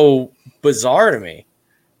so bizarre to me.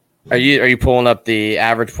 Are you pulling up the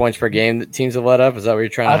average points per game that teams have let up? Is that what you're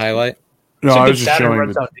trying to highlight? No, I was just showing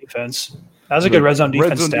red zone defense. That was a good red zone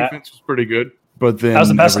defense stat. Defense was pretty good, but then that was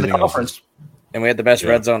the best in the conference. And we had the best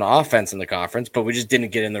red zone offense in the conference, but we just didn't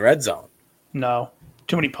get in the red zone. No.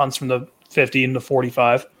 Too many punts from the 50 and the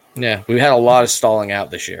 45. Yeah, we had a lot of stalling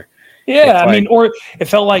out this year. Yeah, I mean, or it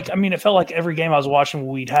felt like every game I was watching,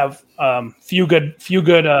 we'd have few good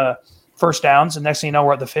first downs, and next thing you know,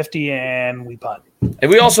 we're at the 50 and we punt.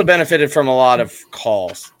 And we also benefited from a lot of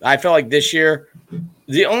calls. I felt like this year,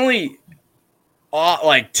 the only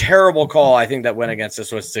terrible call I think that went against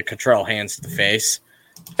us was the Cottrell hands to the face.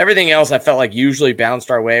 Everything else I felt like usually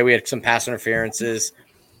bounced our way. We had some pass interferences,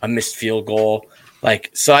 a missed field goal.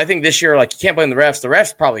 So I think this year, you can't blame the refs. The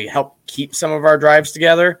refs probably helped keep some of our drives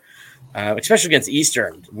together, especially against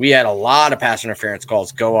Eastern. We had a lot of pass interference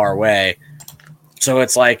calls go our way. So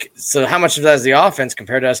it's so how much of that is the offense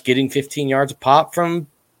compared to us getting 15 yards a pop from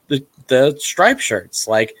the striped shirts?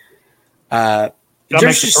 Makes the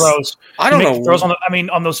throws. I don't know. Throws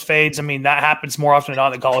on those fades. I mean, that happens more often than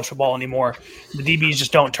not in college football anymore. The DBs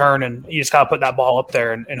just don't turn, and you just got to put that ball up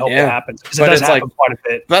there and hope it happens. Because it does happen quite a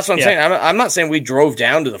bit. That's what I'm saying. I'm not saying we drove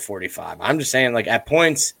down to the 45. I'm just saying, at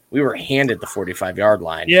points, we were handed the 45-yard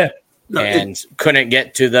line. Yeah. And couldn't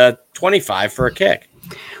get to the 25 for a kick.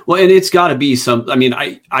 Well, and it's got to be some – I mean,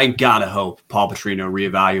 I got to hope Paul Petrino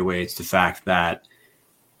reevaluates the fact that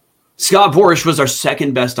Scott Borish was our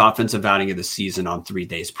second best offensive outing of the season on 3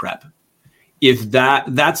 days prep. If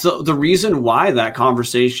that's the reason why that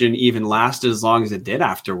conversation even lasted as long as it did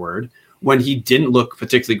afterward, when he didn't look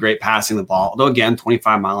particularly great passing the ball. Although, again,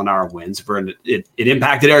 25-mile-an-hour wins. It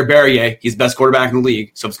impacted Eric Barrier. He's the best quarterback in the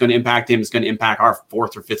league, so it's going to impact him. It's going to impact our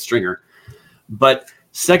fourth or fifth stringer. But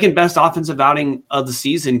second best offensive outing of the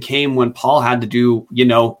season came when Paul had to do,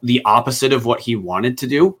 the opposite of what he wanted to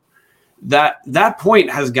do. That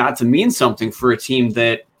point has got to mean something for a team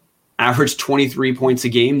that averaged 23 points a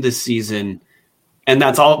game this season. And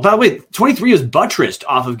that's all. By the way, 23 is buttressed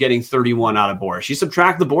off of getting 31 out of Borish. You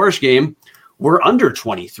subtract the Borish game, we're under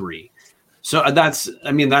 23. So that's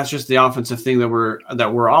just the offensive thing that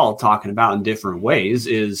we're all talking about in different ways.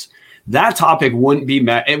 Is that topic wouldn't be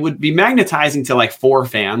it would be magnetizing to like 4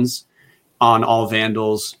 fans on all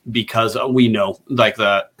Vandals because we know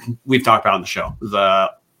we've talked about on the show the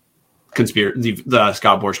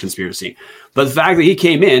Scott Boras conspiracy, but the fact that he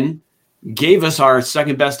came in, gave us our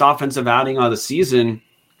second best offensive outing of the season,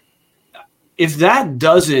 if that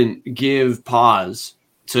doesn't give pause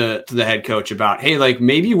to the head coach about, hey, like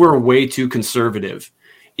maybe we're way too conservative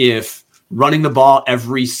if running the ball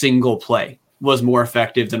every single play was more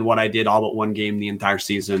effective than what I did all but one game the entire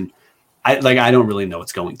season, I don't really know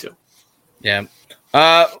what's going to. Yeah.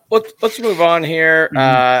 Let's move on here.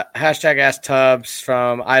 Hashtag Ask Tubbs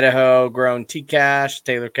from Idaho, grown T Cash,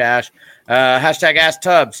 Taylor Cash. Hashtag Ask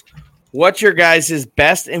Tubbs. What's your guys'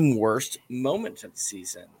 best and worst moments of the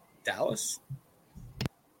season? Dallas?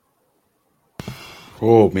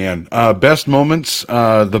 Oh, man. Best moments,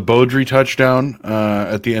 the Beaudry touchdown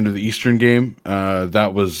at the end of the Eastern game.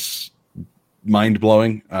 That was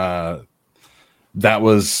mind-blowing. That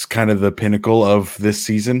was kind of the pinnacle of this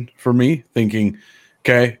season for me, thinking,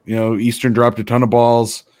 okay, Eastern dropped a ton of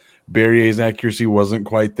balls. Barrier's accuracy wasn't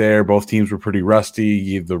quite there. Both teams were pretty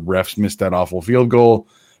rusty. The refs missed that awful field goal,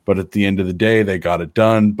 but at the end of the day, they got it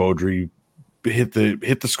done. Beaudry hit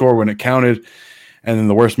the score when it counted, and then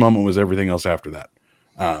the worst moment was everything else after that.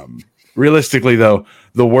 Realistically, though,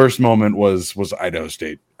 the worst moment was Idaho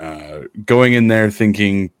State. Going in there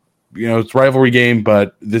thinking, it's a rivalry game,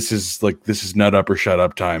 but this is nut up or shut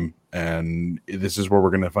up time, and this is where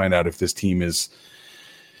we're going to find out if this team is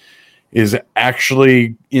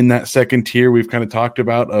actually in that second tier we've kind of talked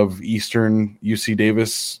about of Eastern. UC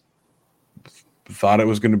Davis thought it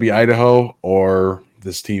was going to be Idaho, or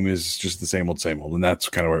this team is just the same old, and that's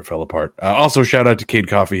kind of where it fell apart. Also, shout out to Cade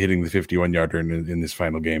Coffey hitting the 51-yarder in this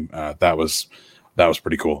final game. That was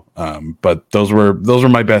pretty cool. But those were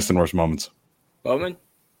my best and worst moments. Bowman?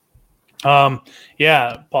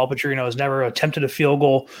 Yeah, Paul Petrino has never attempted a field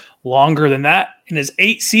goal longer than that in his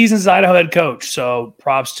 8 seasons as Idaho head coach. So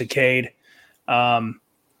props to Cade.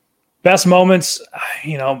 Best moments,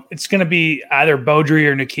 it's going to be either Beaudry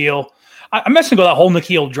or Nikhil. I'm just going to go that whole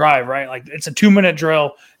Nikhil drive, right? Like, it's a 2-minute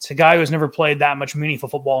drill. It's a guy who's never played that much meaningful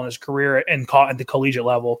football in his career and caught at the collegiate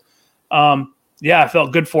level. Yeah, I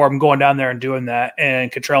felt good for him going down there and doing that,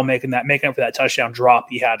 and Cottrell making up for that touchdown drop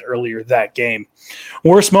he had earlier that game.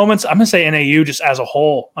 Worst moments, I'm going to say NAU just as a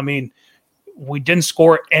whole. I mean, we didn't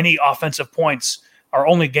score any offensive points. Our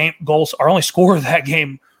only score of that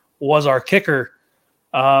game was our kicker,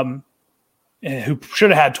 who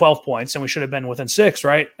should have had 12 points, and we should have been within 6,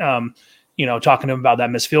 right? Talking to him about that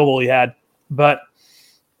missed field goal he had. But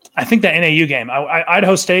I think that NAU game,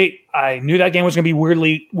 Idaho State, I knew that game was going to be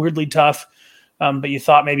weirdly tough. But you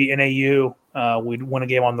thought maybe NAU would win a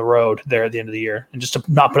game on the road there at the end of the year, and just to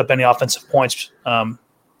not put up any offensive points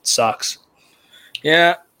sucks.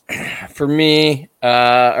 Yeah, for me,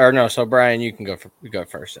 So Brian, you can go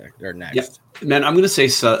first or next. Yeah. Man, I'm going to say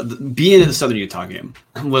being in the Southern Utah game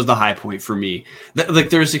was the high point for me.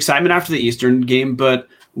 There's excitement after the Eastern game, but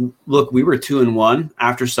look, we were 2-1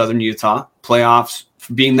 after Southern Utah playoffs.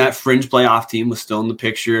 Being that fringe playoff team was still in the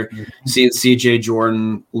picture. Mm-hmm. Seeing CJ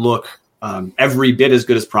Jordan look every bit as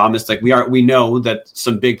good as promised. Like we know that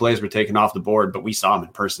some big plays were taken off the board, but we saw him in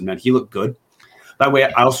person, man. He looked good. By the way,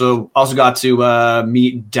 I also got to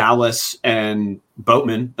meet Dallas and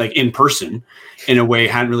Boatman like in person in a way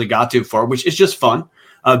I hadn't really got to before, which is just fun.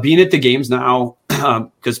 Being at the games now,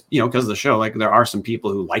 because of the show, like there are some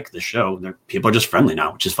people who like the show. People are just friendly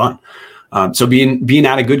now, which is fun. So being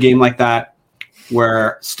at a good game like that,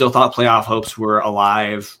 where still thought playoff hopes were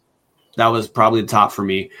alive, that was probably the top for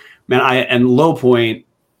me. Man, and low point,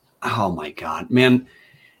 oh my God, man.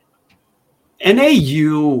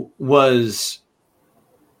 NAU was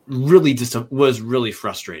really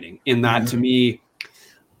frustrating in that to me,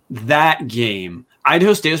 that game,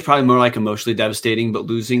 Idaho State was probably more like emotionally devastating, but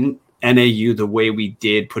losing NAU the way we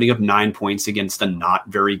did, putting up 9 points against a not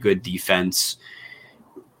very good defense.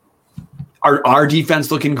 Our defense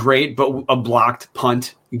looking great, but a blocked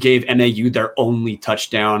punt gave NAU their only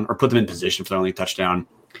touchdown or put them in position for their only touchdown.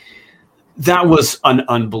 That was an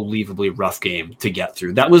unbelievably rough game to get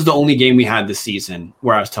through. That was the only game we had this season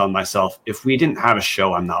where I was telling myself, if we didn't have a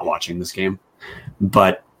show, I'm not watching this game.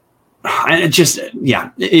 But it just,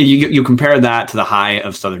 you compare that to the high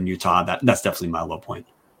of Southern Utah, that's definitely my low point.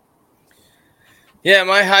 Yeah,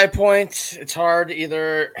 my high point, it's hard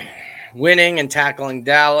either winning and tackling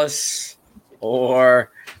Dallas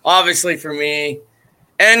or obviously for me,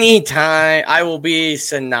 anytime I will be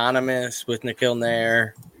synonymous with Nikhil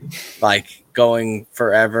Nair. Like going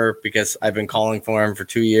forever because I've been calling for him for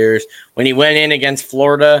 2 years. When he went in against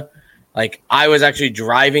Florida, like I was actually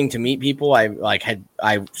driving to meet people.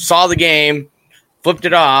 I saw the game, flipped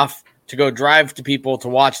it off to go drive to people to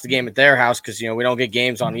watch the game at their house because, we don't get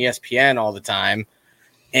games on ESPN all the time.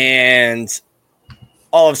 And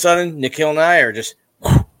all of a sudden, Nikhil and I are just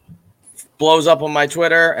blows up on my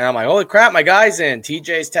Twitter. And I'm like, holy crap, my guy's in.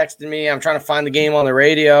 TJ's texting me. I'm trying to find the game on the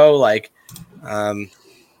radio.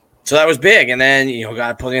 So that was big. And then, got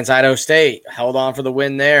to play against Idaho State, held on for the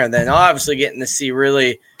win there. And then obviously getting to see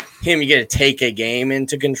really him, you get to take a game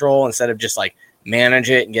into control instead of just like manage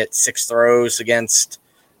it and get 6 throws against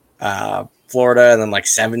Florida and then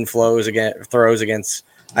 7 throws against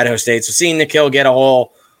Idaho State. So seeing Nikhil get a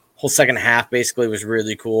whole second half basically was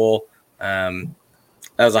really cool. That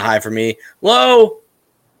was a high for me. Low,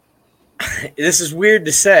 this is weird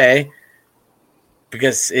to say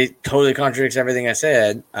because it totally contradicts everything I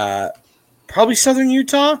said. Probably Southern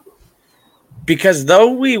Utah, because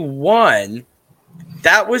though we won,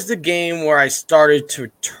 that was the game where I started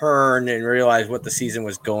to turn and realize what the season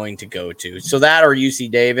was going to go to. So that or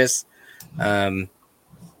UC Davis. Because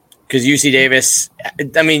UC Davis,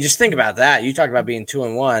 I mean, just think about that. You talked about being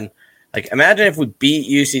 2-1. Imagine if we beat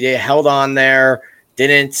UC Davis, held on there,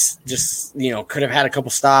 didn't just, could have had a couple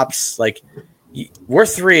stops. We're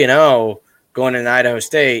 3-0 going in Idaho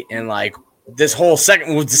State, and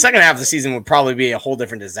the second half of the season would probably be a whole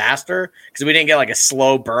different disaster because we didn't get a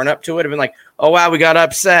slow burn up to it. It'd been oh wow, we got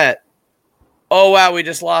upset. Oh wow, we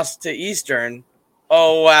just lost to Eastern.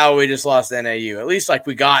 Oh wow, we just lost to NAU. At least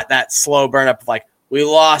we got that slow burn up of we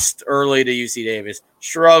lost early to UC Davis,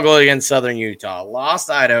 struggled against Southern Utah, lost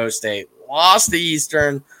to Idaho State, lost to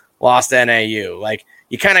Eastern, lost to NAU.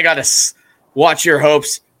 You kind of got to watch your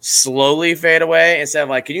hopes slowly fade away instead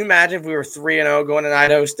of can you imagine if we were 3-0 going to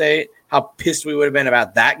Idaho State, how pissed we would have been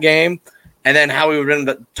about that game, and then how we would have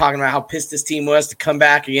been talking about how pissed this team was to come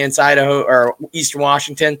back against Idaho or Eastern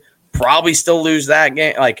Washington, probably still lose that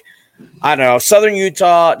game. I don't know. Southern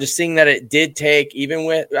Utah, just seeing that it did take, even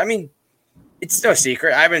with, I mean, it's no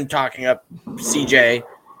secret. I've been talking up CJ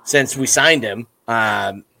since we signed him.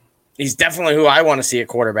 He's definitely who I want to see at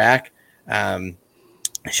quarterback.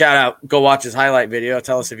 Shout out, go watch his highlight video.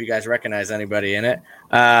 Tell us if you guys recognize anybody in it.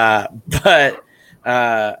 But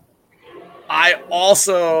I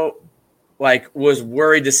also was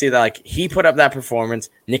worried to see that he put up that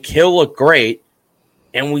performance. Nikhil looked great,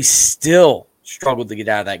 and we still struggled to get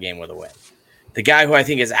out of that game with a win. The guy who I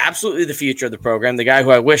think is absolutely the future of the program, the guy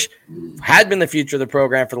who I wish had been the future of the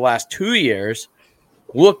program for the last 2 years,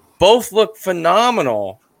 both look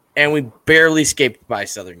phenomenal, and we barely escaped by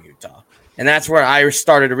Southern Utah. And that's where I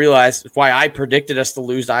started to realize why I predicted us to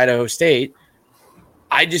lose to Idaho State.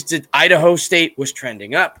 Idaho State was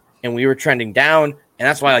trending up, and we were trending down, and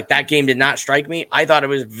that's why that game did not strike me. I thought it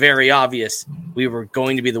was very obvious we were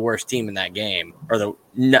going to be the worst team in that game, or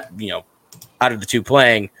out of the two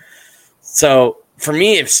playing. So for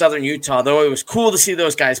me, if Southern Utah, though it was cool to see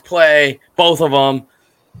those guys play, both of them,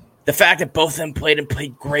 the fact that both of them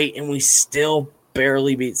played great and we still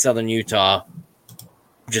barely beat Southern Utah,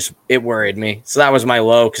 it worried me. So that was my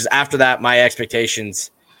low, because after that, my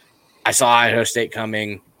expectations, I saw Idaho State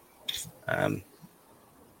coming, and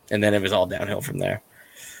then it was all downhill from there.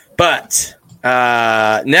 But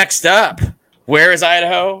next up, where is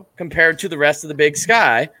Idaho compared to the rest of the Big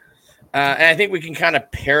Sky? And I think we can kind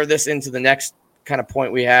of pair this into the next kind of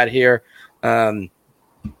point we had here. Does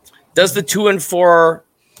the 2-4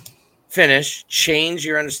 finish change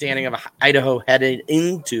your understanding of Idaho headed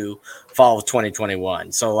into fall of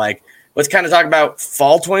 2021? So let's kind of talk about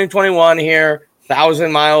fall 2021 here.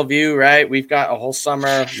 1,000-mile view, right? We've got a whole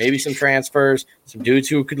summer, maybe some transfers, some dudes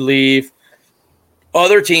who could leave.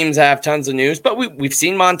 Other teams have tons of news, but we've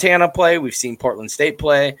seen Montana play. We've seen Portland State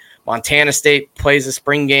play. Montana State plays a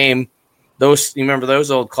spring game. You remember those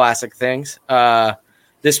old classic things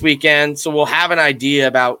this weekend. So we'll have an idea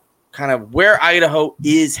about kind of where Idaho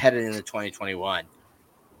is headed into 2021.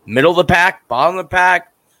 Middle of the pack, bottom of the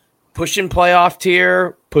pack, pushing playoff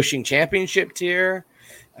tier, pushing championship tier.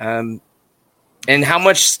 And how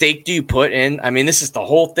much stake do you put in? I mean, this is the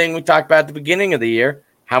whole thing we talked about at the beginning of the year.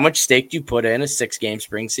 How much stake do you put in a 6-game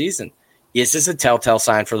spring season? Is this a telltale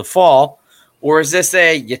sign for the fall? Or is this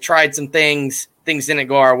you tried some things didn't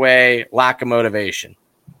go our way, lack of motivation?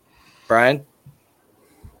 Brian?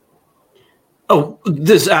 Oh,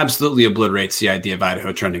 this absolutely obliterates the idea of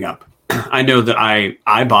Idaho trending up. I know that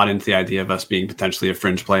I bought into the idea of us being potentially a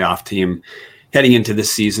fringe playoff team heading into this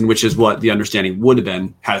season, which is what the understanding would have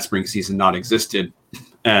been had spring season not existed.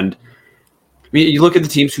 And mean, you look at the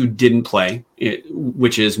teams who didn't play,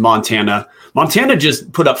 which is Montana. Montana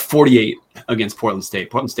just put up 48 against Portland State.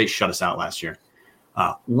 Portland State shut us out last year.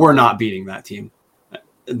 We're not beating that team.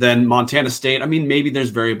 Then Montana State, I mean, maybe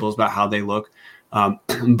there's variables about how they look,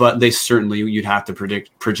 but they certainly, you'd have to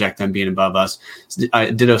project them being above us.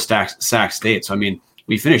 Ditto Sac State. So, I mean,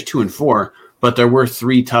 we finished 2-4, but there were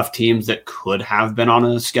 3 tough teams that could have been on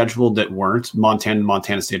a schedule that weren't. Montana and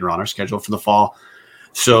Montana State are on our schedule for the fall.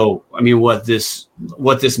 So, I mean, what this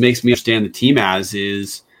makes me understand the team as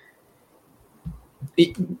is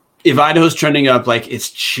if Idaho's trending up, like,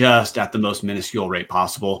 it's just at the most minuscule rate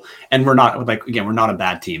possible. And we're not, like, again, we're not a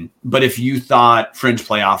bad team. But if you thought fringe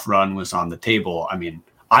playoff run was on the table, I mean,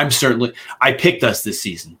 I picked us this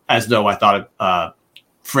season as though I thought a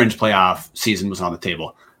fringe playoff season was on the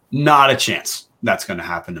table. Not a chance that's going to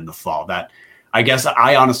happen in the fall. That, I guess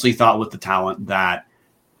I honestly thought with the talent that,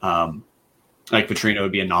 like Petrino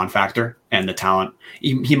would be a non-factor, and the talent,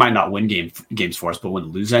 he might not win games for us, but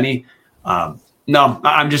wouldn't lose any. No,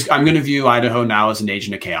 I'm going to view Idaho now as an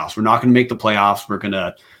agent of chaos. We're not going to make the playoffs. We're going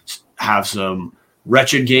to have some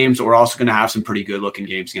wretched games, but we're also going to have some pretty good looking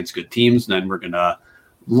games against good teams. And then we're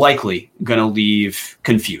likely going to leave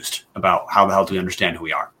confused about how the hell do we understand who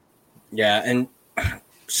we are. Yeah. And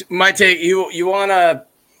my take, you want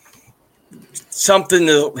something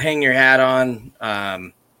to hang your hat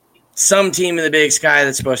on. Some team in the Big Sky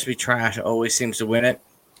that's supposed to be trash always seems to win it.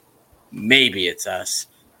 Maybe it's us.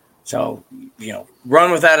 So,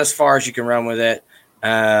 run with that as far as you can run with it.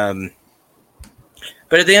 But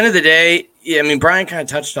at the end of the day, I mean, Brian kind of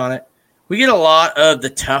touched on it. We get a lot of the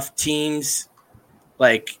tough teams,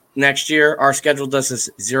 like next year. Our schedule does us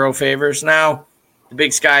 0 favors. Now, the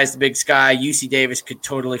Big Sky is the Big Sky. UC Davis could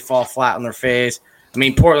totally fall flat on their face. I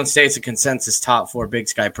mean, Portland State's a consensus top 4 Big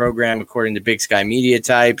Sky program, according to Big Sky media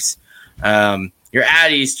types. You're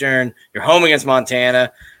at Eastern. You're home against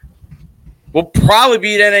Montana. We'll probably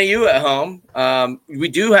beat NAU at home. We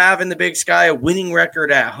do have in the Big Sky a winning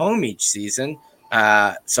record at home each season.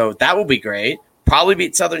 So that will be great. Probably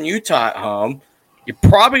beat Southern Utah at home. You're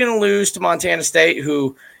probably going to lose to Montana State,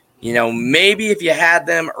 who, maybe if you had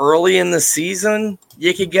them early in the season,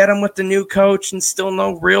 you could get them with the new coach and still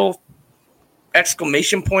no real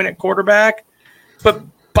exclamation point at quarterback. But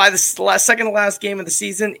by the second to last game of the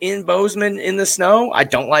season in Bozeman in the snow, I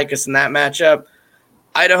don't like us in that matchup.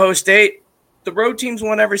 Idaho State, the road teams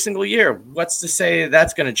won every single year. What's to say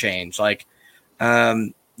that's going to change? Like,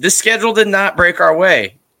 this schedule did not break our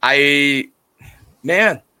way. I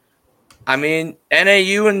mean,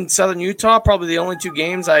 NAU and Southern Utah, probably the only 2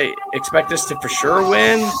 games I expect us to for sure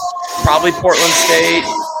win. Probably Portland State.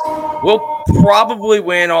 We'll probably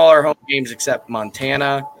win all our home games except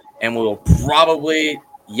Montana, and we'll probably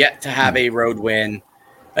yet to have a road win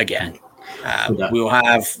again.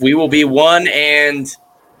 We will be 1 and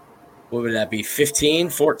what would that be? 15,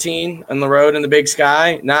 14 on the road in the Big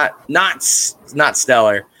Sky. Not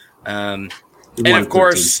stellar. And of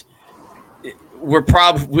course,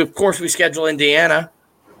 we schedule Indiana.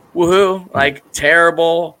 Woohoo! Like,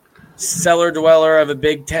 terrible cellar dweller of a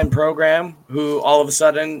Big Ten program who all of a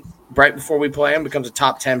sudden, right before we play them, becomes a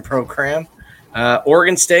top 10 program.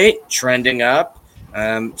 Oregon State trending up.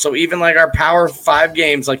 So even like our Power 5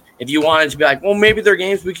 games, like if you wanted to be like, well, maybe they're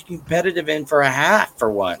games we could be competitive in for a half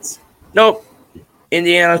for once. Nope.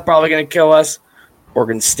 Indiana's probably going to kill us.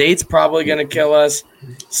 Oregon State's probably going to kill us.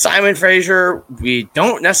 Simon Fraser, we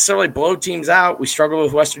don't necessarily blow teams out. We struggle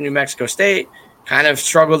with Western New Mexico State. Kind of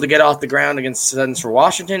struggled to get off the ground against Central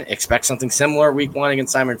Washington. Expect something similar week 1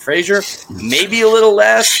 against Simon Fraser. Maybe a little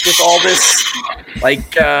less with all this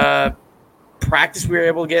practice we were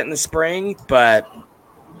able to get in the spring. But,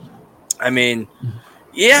 I mean,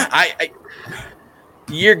 yeah,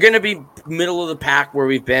 you're going to be middle of the pack where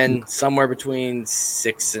we've been, somewhere between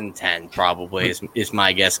 6 and 10 probably is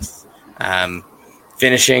my guess.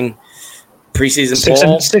 Finishing preseason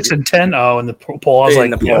poll. 6 and 10. Oh, in the poll. I was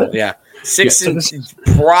like, poll, yeah. 6 and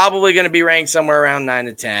probably going to be ranked somewhere around 9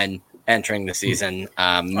 to 10 entering the season.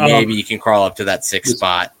 Maybe you can crawl up to that 6th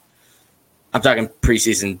spot. I'm talking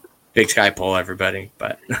preseason Big Sky poll, everybody.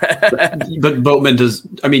 But Boatman does.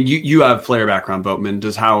 I mean, you have player background, Boatman.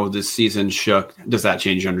 Does how this season shook? Does that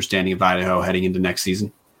change your understanding of Idaho heading into next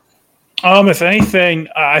season? If anything,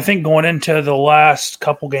 I think going into the last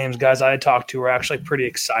couple games, guys I had talked to were actually pretty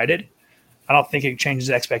excited. I don't think it changes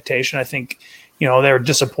the expectation. I think, they were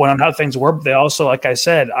disappointed on how things were, but they also, like I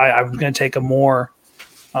said, I'm going to take a more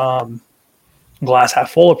glass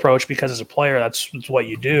half full approach because as a player, that's what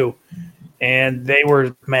you do. And they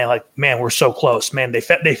were, man, we're so close. Man, they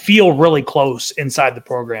feel really close inside the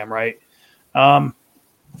program, right? But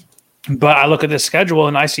I look at this schedule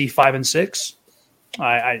and I see 5 and 6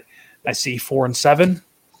 I see 4-7.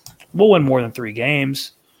 We'll win more than 3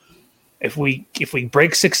 games. If we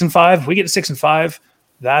break 6-5, if we get to 6-5,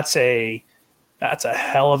 that's a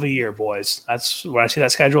hell of a year, boys. That's when I see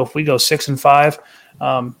that schedule. If we go 6-5,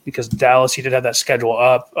 because Dallas, he did have that schedule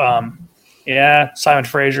up. Simon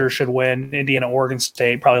Fraser should win. Indiana, Oregon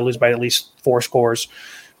State probably lose by at least 4 scores.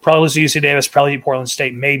 Probably lose to UC Davis. Probably beat Portland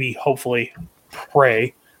State. Maybe, hopefully,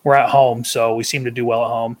 pray. We're at home, so we seem to do well at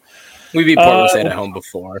home. We beat Portland State at home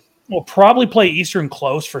before. We'll probably play Eastern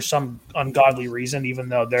close for some ungodly reason, even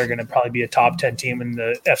though they're going to probably be a top 10 team in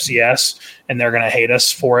the FCS, and they're going to hate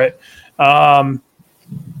us for it.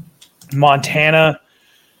 Montana,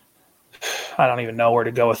 I don't even know where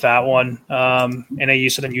to go with that one. NAU,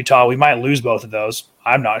 Southern Utah, we might lose both of those.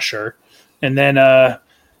 I'm not sure. And then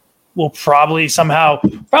we'll probably somehow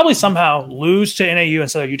lose to NAU and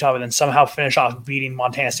Southern Utah, but then somehow finish off beating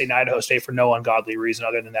Montana State and Idaho State for no ungodly reason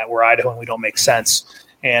other than that we're Idaho and we don't make sense.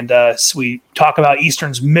 And so we talk about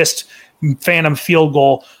Eastern's missed phantom field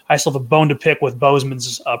goal. I still have a bone to pick with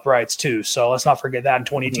Bozeman's uprights too. So let's not forget that in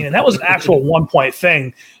 2018. And that was an actual 1-point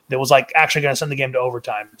thing that was like actually going to send the game to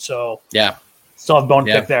overtime. So yeah, still have a bone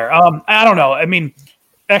to pick there. I don't know. I mean,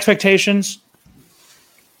 expectations,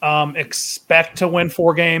 expect to win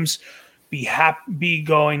 4 games, be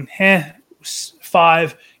going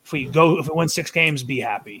 5. If we win 6 games, be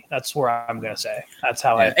happy. That's where I'm going to say. That's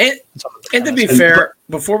how And to be fair,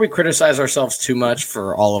 before we criticize ourselves too much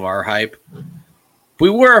for all of our hype, we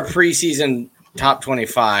were a preseason top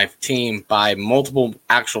 25 team by multiple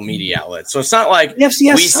actual media outlets. So it's not like we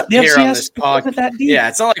sat here on this podcast. Yeah,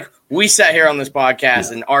 it's not like we sat here on this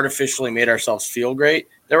podcast and artificially made ourselves feel great.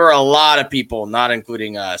 There were a lot of people, not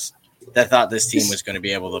including us, that thought this team was going to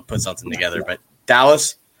be able to put something together. But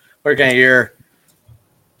Dallas, we're going to hear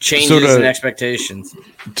changes in expectations.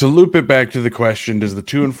 To loop it back to the question, does the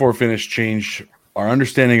 2-4 finish change our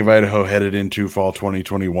understanding of Idaho headed into fall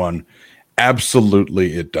 2021?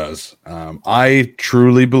 Absolutely it does. I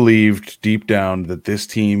truly believed deep down that this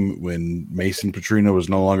team, when Mason Petrino was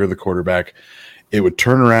no longer the quarterback, it would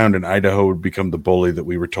turn around and Idaho would become the bully that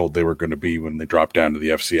we were told they were going to be when they dropped down to the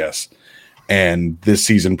FCS. And this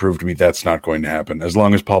season proved to me that's not going to happen. As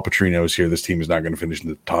long as Paul Petrino is here, this team is not going to finish in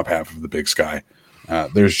the top half of the Big Sky.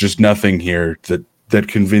 There's just nothing here that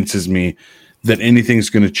convinces me that anything's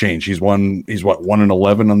going to change. He's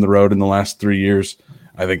 1-11 on the road in the last 3 years.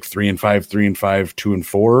 I think 3-5, 3-5,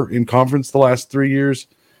 2-4 in conference the last 3 years.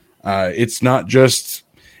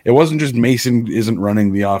 It wasn't just Mason isn't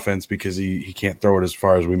running the offense because he can't throw it as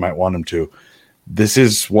far as we might want him to. This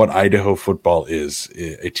is what Idaho football is.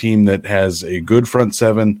 A team that has a good front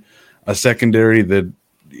seven, a secondary that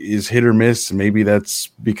is hit or miss. Maybe that's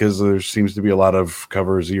because there seems to be a lot of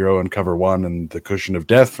cover 0 and cover 1 and the cushion of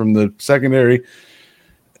death from the secondary,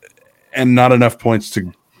 and not enough points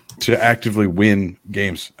to actively win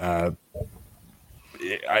games.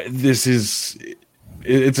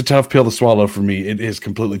 It's a tough pill to swallow for me. It has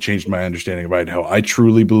completely changed my understanding of Idaho. I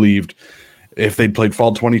truly believed if they'd played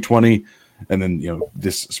fall 2020 and then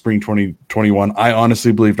this spring 2021, I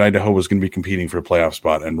honestly believed Idaho was going to be competing for a playoff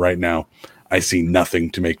spot. And right now, I see nothing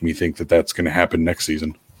to make me think that that's going to happen next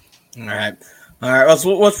season. All right.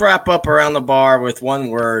 Let's wrap up around the bar with one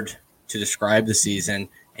word to describe the season,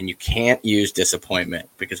 and you can't use disappointment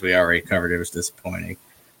because we already covered it was disappointing.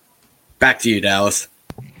 Back to you, Dallas.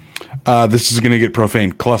 This is going to get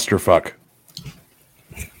profane. Clusterfuck.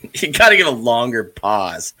 You got to give a longer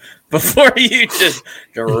pause before you just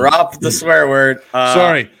drop the swear word.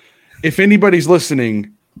 Sorry. If anybody's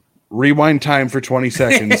listening, rewind time for 20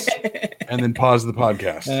 seconds and then pause the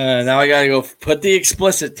podcast. Now I got to go put the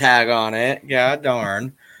explicit tag on it. God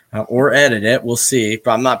darn. Or edit it. We'll see.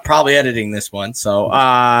 But I'm not probably editing this one. So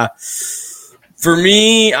for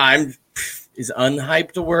me, is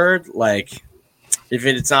unhyped a word? Like, if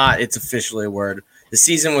it's not, it's officially a word. The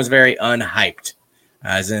season was very unhyped.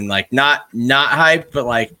 As in, like, not hyped, but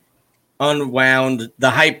like unwound. The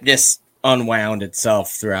hypeness unwound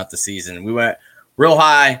itself throughout the season. We went real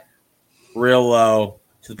high, real low,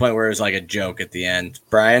 to the point where it was like a joke at the end.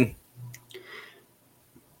 Brian?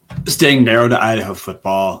 Staying narrow to Idaho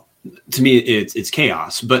football, to me, it's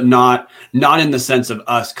chaos, but not in the sense of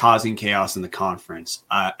us causing chaos in the conference,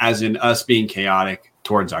 as in us being chaotic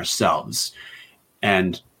towards ourselves.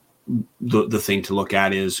 And the thing to look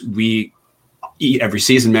at is every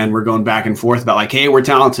season, man, we're going back and forth about like, hey, we're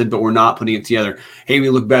talented, but we're not putting it together. Hey, we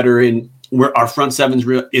look better our front seven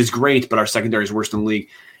is great, but our secondary is worse in the league.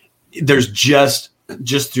 There's just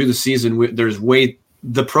through the season,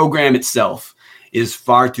 the program itself is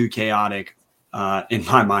far too chaotic in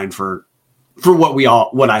my mind for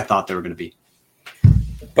what I thought they were going to be.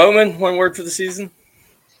 Bowman, one word for the season.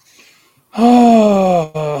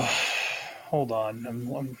 Oh, hold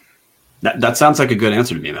on. That sounds like a good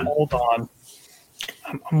answer to me, man. Hold on.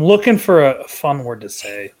 I'm looking for a fun word to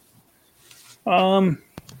say.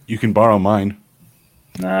 You can borrow mine.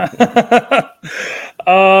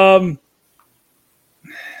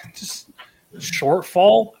 Just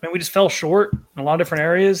shortfall. I mean, we just fell short in a lot of different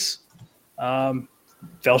areas.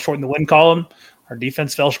 Fell short in the win column. Our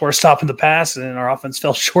defense fell short of stopping the pass, and our offense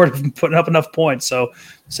fell short of putting up enough points. So,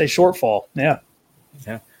 say shortfall. Yeah.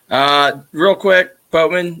 Real quick,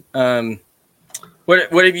 Boatman.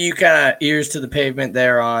 What have you kind of ears to the pavement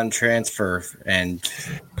there on transfer and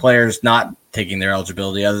players not taking their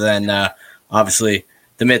eligibility, other than obviously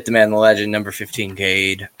the myth, the man, the legend, number 15,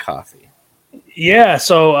 Cade Coffee? Yeah,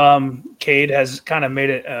 so Cade has kind of made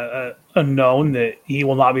it a known that he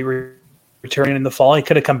will not be returning in the fall. He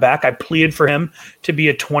could have come back. I pleaded for him to be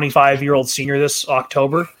a 25-year-old senior this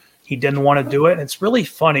October. He didn't want to do it. And it's really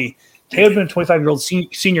funny. Cade would have been a 25-year-old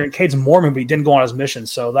senior, and Cade's Mormon, but he didn't go on his mission.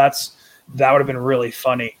 So that would have been really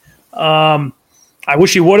funny. I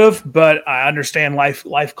wish he would have, but I understand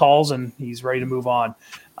life calls, and he's ready to move on.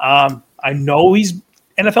 I know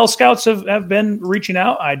NFL scouts have been reaching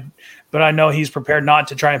out. But I know he's prepared not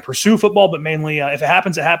to try and pursue football, but mainly if it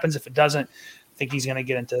happens, it happens. If it doesn't, I think he's going to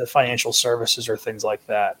get into financial services or things like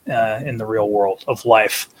that in the real world of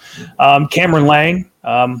life. Cameron Lang,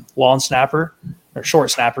 long snapper or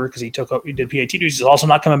short snapper, because he did PAT duties, is also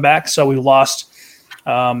not coming back. So we lost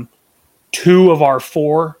 2 of our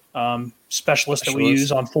 4 specialists that we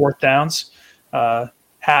use on fourth downs.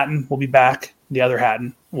 Hatton will be back. The other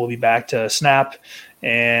Hatton will be back to snap.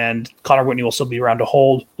 And Connor Whitney will still be around to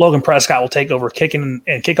hold. Logan Prescott will take over kicking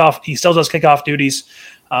and kickoff. He still does kickoff duties.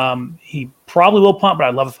 He probably will punt, but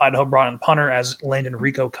I'd love if Idaho brought in a punter as Landon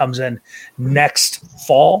Rico comes in next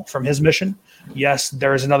fall from his mission. Yes,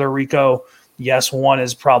 there is another Rico. Yes, one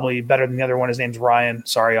is probably better than the other one. His name's Ryan.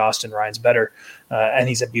 Sorry, Austin. Ryan's better. And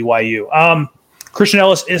he's at BYU. Christian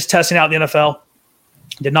Ellis is testing out the NFL.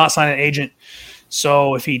 Did not sign an agent.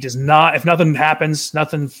 So if nothing happens,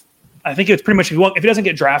 I think it's pretty much if he doesn't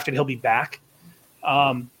get drafted, he'll be back.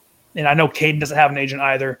 And I know Caden doesn't have an agent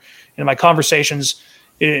either. In my conversations,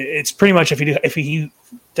 it's pretty much if he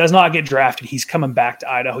does not get drafted, he's coming back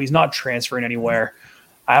to Idaho. He's not transferring anywhere.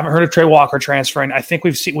 I haven't heard of Trey Walker transferring. I think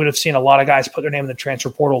would have seen a lot of guys put their name in the transfer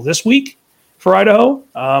portal this week for Idaho.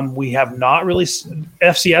 We have not really.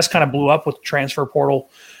 FCS kind of blew up with transfer portal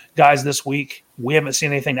guys this week. We haven't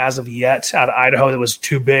seen anything as of yet out of Idaho that was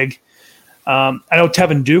too big. I know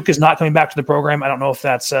Tevin Duke is not coming back to the program. I don't know if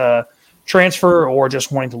that's a transfer or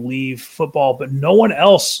just wanting to leave football, but no one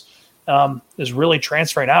else is really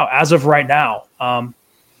transferring out as of right now.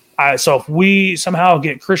 So if we somehow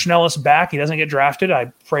get Christian Ellis back, he doesn't get drafted,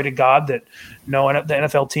 I pray to God that the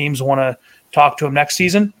NFL teams want to talk to him next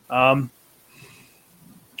season.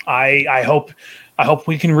 I hope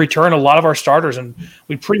we can return a lot of our starters, and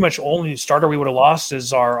we pretty much only starter we would have lost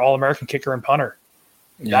is our All-American kicker and punter.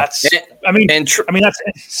 Yeah. That's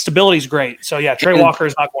stability is great. So yeah, Trey Walker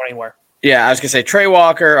is not going anywhere. Yeah, I was gonna say Trey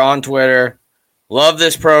Walker on Twitter. Love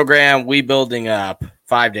this program we building up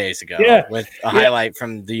 5 days ago with a highlight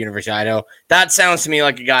from the University of Idaho. That sounds to me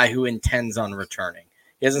like a guy who intends on returning.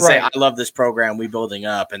 He doesn't say I love this program we building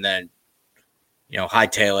up and then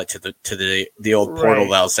hightail it to the old portal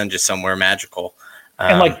that'll send you somewhere magical.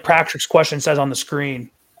 And like Patrick's question says on the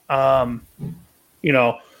screen,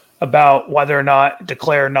 about whether or not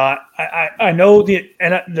declare or not. I know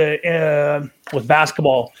with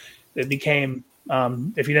basketball, it became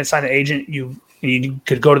if you didn't sign an agent, you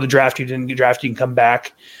could go to the draft. You didn't get drafted, you can come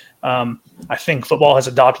back. I think football has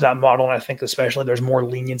adopted that model, and I think especially there's more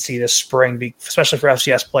leniency this spring, especially for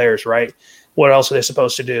FCS players. Right? What else are they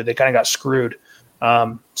supposed to do? They kind of got screwed.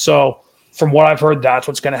 So from what I've heard, that's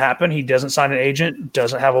what's going to happen. He doesn't sign an agent,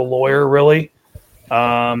 doesn't have a lawyer really.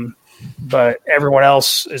 But everyone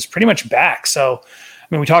else is pretty much back. So,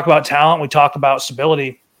 we talk about talent, we talk about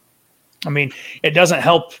stability. It doesn't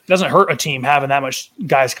hurt a team having that much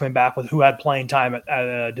guys coming back with who had playing time at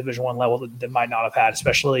a Division I level that might not have had,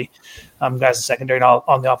 especially guys in secondary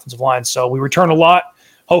on the offensive line. So we return a lot.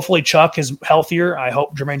 Hopefully Chuck is healthier. I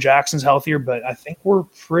hope Jermaine Jackson's healthier, but I think we're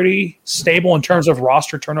pretty stable in terms of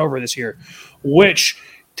roster turnover this year, which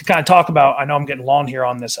to kind of talk about, I know I'm getting long here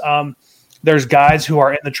on this. There's guys who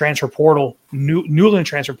are in the transfer portal, newly in the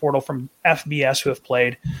transfer portal from FBS who have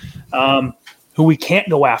played, who we can't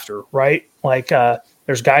go after, right? Like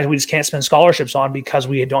there's guys we just can't spend scholarships on because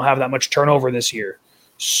we don't have that much turnover this year.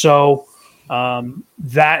 So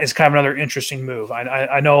That is kind of another interesting move.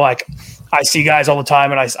 I know, like, I see guys all the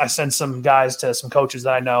time, and I send some guys to some coaches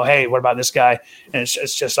that I know, hey, what about this guy? And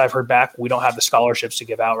it's just I've heard back, we don't have the scholarships to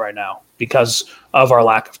give out right now because of our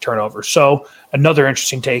lack of turnover. So another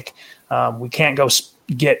interesting take. We can't go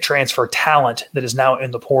get transfer talent that is now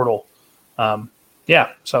in the portal.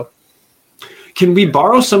 So. Can we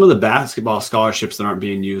borrow some of the basketball scholarships that aren't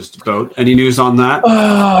being used, Boat? Any news on that?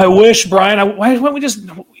 I wish, Brian. Why don't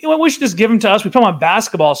we should just give them to us? We put them on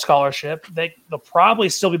basketball scholarship. They'll probably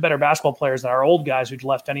still be better basketball players than our old guys who'd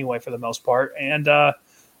left anyway for the most part. And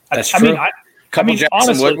that's true. Jackson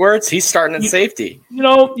honestly, Woodwards, he's starting at safety. We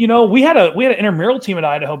had an intramural team at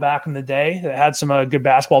Idaho back in the day that had some good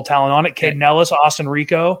basketball talent on it. Caden Ellis, Austin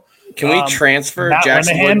Rico. Can we transfer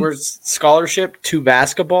Jackson Woodward's scholarship to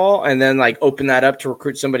basketball and then open that up to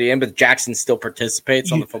recruit somebody in, but Jackson still participates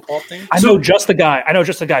on the football team? I know just the guy.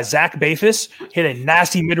 Zach Bafis hit a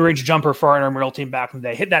nasty mid-range jumper for our intramural team back in the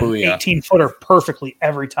day. Hit that 18-footer perfectly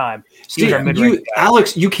every time.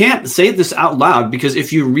 Alex, you can't say this out loud because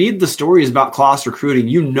if you read the stories about Kloss recruiting,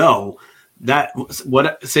 that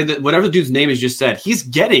whatever the dude's name is just said, he's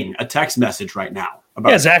getting a text message right now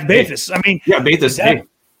about Zach Bafis. Bafis.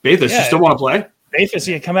 Bathurst, you still want to play? Bathurst,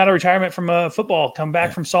 come out of retirement from football, come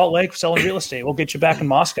back from Salt Lake selling real estate. We'll get you back in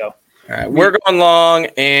Moscow. All right, we're going long,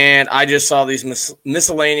 and I just saw these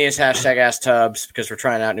miscellaneous #AskTubs because we're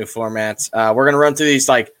trying out new formats. We're going to run through these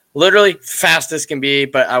literally fast as can be,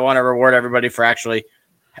 but I want to reward everybody for actually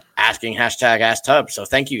asking #AskTubs. So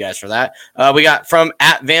thank you guys for that. We got from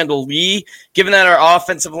 @Vandal Lee. Given that our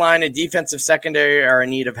offensive line and defensive secondary are in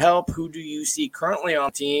need of help, who do you see currently on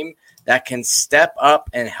the team that can step up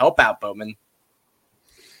and help out, Bowman?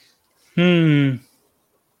 A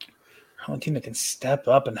team that can step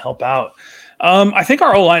up and help out. I think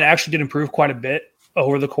our O-line actually did improve quite a bit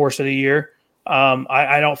over the course of the year.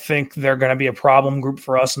 I don't think they're going to be a problem group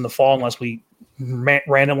for us in the fall unless we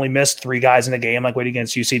randomly missed 3 guys in a game like we did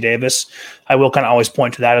against UC Davis. I will kind of always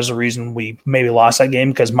point to that as a reason we maybe lost that game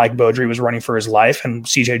because Mike Beaudry was running for his life and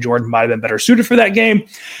CJ Jordan might have been better suited for that game.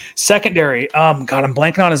 Secondary, God, I'm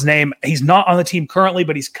blanking on his name. He's not on the team currently,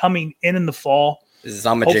 but he's coming in the fall.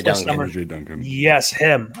 Zamajay Duncan. Yes,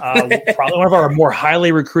 him. Probably one of our more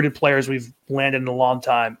highly recruited players we've landed in a long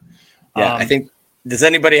time. Yeah, I think. Does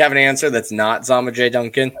anybody have an answer that's not Zamajay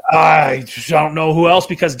Duncan? I don't know who else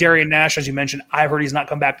because Darian Nash, as you mentioned, I've heard he's not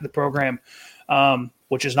come back to the program,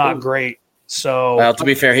 which is not great. So, well, to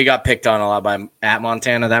be fair, he got picked on a lot at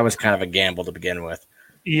Montana. That was kind of a gamble to begin with.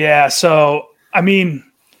 Yeah, so you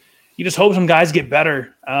just hope some guys get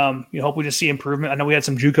better. You hope we just see improvement. I know we had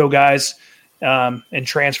some JUCO guys and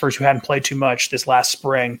transfers who hadn't played too much this last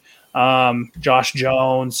spring. Josh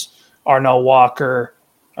Jones, Arnell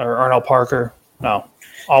Parker. No,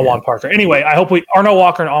 Alwan Parker. Anyway, I hope Arnell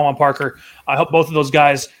Walker and Alwan Parker, I hope both of those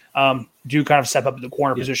guys do kind of step up at the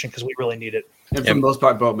corner position because we really need it. And for the most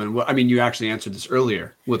part, Boatman, you actually answered this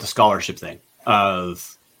earlier with the scholarship thing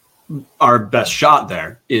of our best shot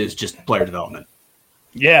there is just player development.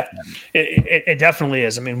 Yeah, it definitely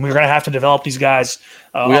is. We're going to have to develop these guys.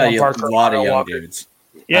 We got a lot of young dudes.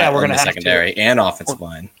 Yeah, we're going to have secondary and offensive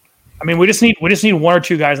line. We just need 1 or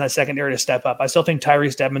 2 guys in that secondary to step up. I still think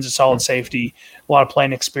Tyrese Dedmon's a solid safety, a lot of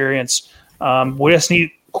playing experience. We just need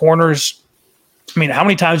corners. How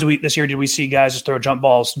many times this year did we see guys just throw jump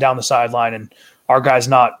balls down the sideline and our guys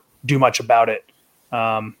not do much about it?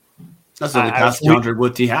 That's the past DeAndre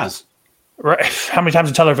Wood he has. Right? How many times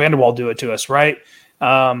did Tyler Vanderwall do it to us? Right?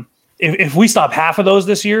 If we stop half of those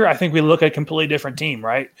this year, I think we look at a completely different team.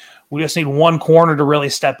 Right? We just need 1 corner to really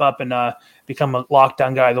step up and become a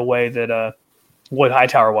lockdown guy the way that Wood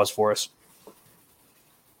Hightower was for us.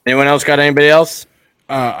 Anyone else got anybody else?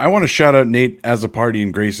 I want to shout out Nate Azzopardi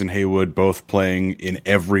and Grayson Haywood, both playing in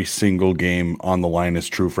every single game on the line as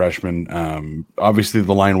true freshmen. Obviously,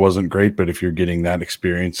 the line wasn't great, but if you're getting that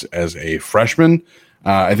experience as a freshman,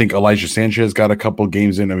 I think Elijah Sanchez got a couple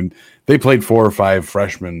games in. They played 4 or 5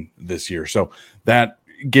 freshmen this year. So that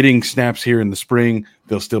getting snaps here in the spring,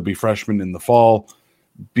 they'll still be freshmen in the fall.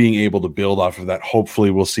 Being able to build off of that,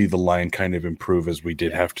 hopefully we'll see the line kind of improve as we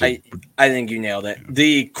did have to. I think you nailed it.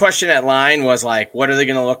 The question at line was what are they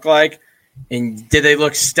going to look like? And did they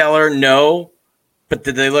look stellar? No. But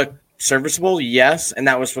did they look serviceable? Yes. And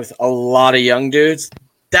that was with a lot of young dudes.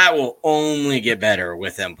 That will only get better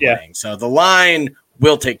with them playing. Yeah. So the line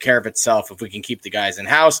will take care of itself if we can keep the guys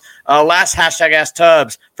in-house. Last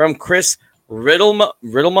 #AskTubs from Chris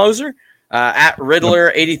Riddlemoser. At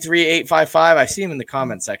Riddler83855. I see him in the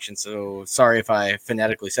comment section, so sorry if I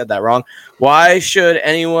phonetically said that wrong. Why should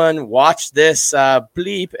anyone watch this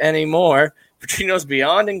bleep anymore? Petrino's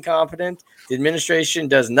beyond incompetent. The administration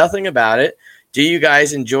does nothing about it. Do you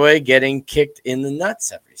guys enjoy getting kicked in the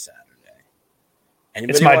nuts every Saturday?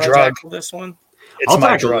 Anybody It's my wanna drug. tackle this one? It's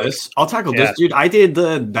my tackle drug. this. I'll tackle Yeah. this, dude. I did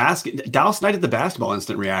the Dallas and I did the basketball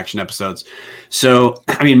instant reaction episodes. So,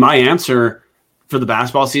 I mean, my answer for the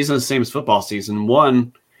basketball season is the same as football season.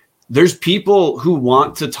 One, there's people who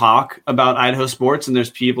want to talk about Idaho sports, and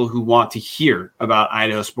there's people who want to hear about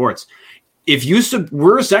Idaho sports.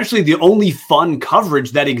 We're essentially the only fun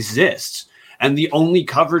coverage that exists, and the only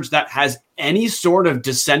coverage that has any sort of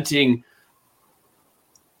dissenting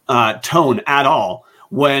tone at all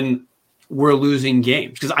when we're losing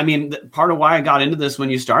games. Because, I mean, part of why I got into this when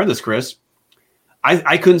you started this, Chris,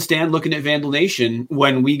 I couldn't stand looking at Vandal Nation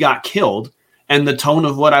when we got killed, and the tone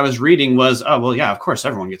of what I was reading was, oh, well, yeah, of course,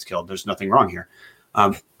 everyone gets killed. There's nothing wrong here.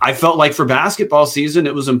 I felt like for basketball season,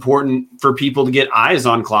 it was important for people to get eyes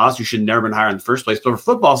on Claus, who should never been hired in the first place. But for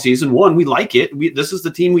football season, one, we like it. This is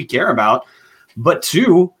the team we care about. But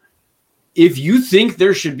two, if you think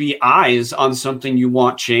there should be eyes on something you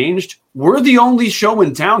want changed, we're the only show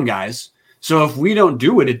in town, guys. So if we don't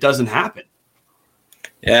do it, it doesn't happen.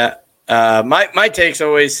 Yeah. My take's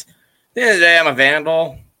always, at the end of the day, I'm a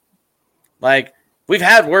Vandal. Like, we've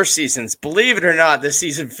had worse seasons. Believe it or not, this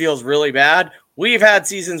season feels really bad. We've had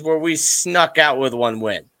seasons where we snuck out with 1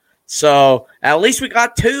 win. So at least we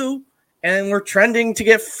got 2, and we're trending to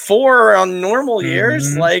get 4 on normal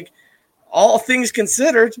years. Like, all things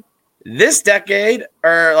considered, this decade,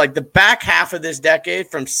 or like the back half of this decade,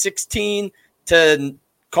 from 16 to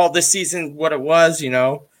call this season what it was,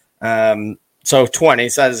 so 20,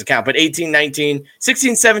 so that doesn't count, but 18, 19,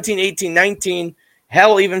 16, 17, 18, 19,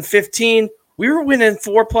 hell, even 15, we were winning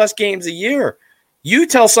 4+ games a year. You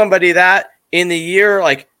tell somebody that in the year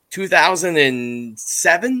like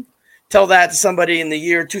 2007, tell that to somebody in the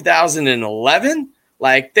year 2011,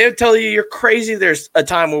 like they would tell you you're crazy. There's a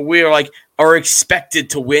time where we are expected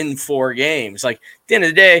to win 4 games. Like, at the end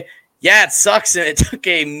of the day, yeah, it sucks, and it took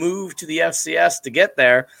a move to the FCS to get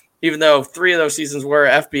there, even though 3 of those seasons were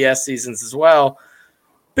FBS seasons as well.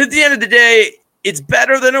 But at the end of the day, it's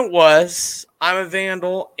better than it was. I'm a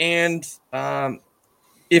Vandal, and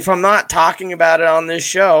if I'm not talking about it on this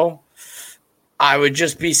show, I would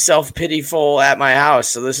just be self-pityful at my house.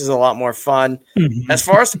 So this is a lot more fun. As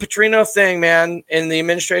far as the Petrino thing, man, and the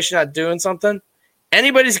administration not doing something,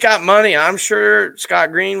 anybody's got money. I'm sure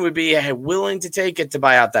Scott Green would be willing to take it to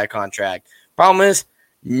buy out that contract. Problem is,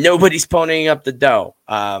 nobody's ponying up the dough.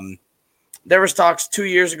 There was talks 2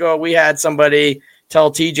 years ago. We had somebody tell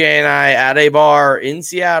TJ and I at a bar in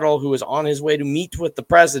Seattle who was on his way to meet with the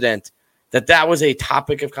president that was a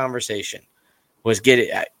topic of conversation, was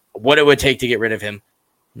what it would take to get rid of him.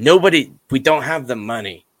 We don't have the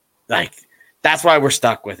money. Like, that's why we're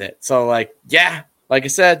stuck with it. So, like I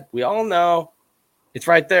said, we all know it's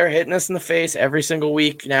right there hitting us in the face every single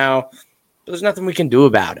week now. There's nothing we can do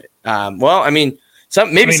about it.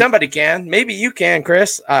 Somebody can. Maybe you can,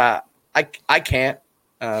 Chris. I can't.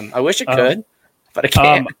 I wish I could, but I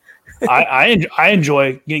can't. I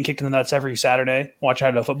enjoy getting kicked in the nuts every Saturday, watching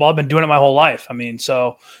Idaho football. I've been doing it my whole life. I mean,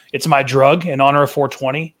 so it's my drug in honor of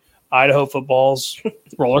 420. Idaho football's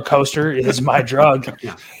roller coaster is my drug.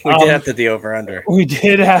 We did have to the over-under. We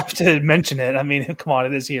did have to mention it. I mean, come on,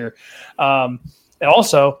 it is here. And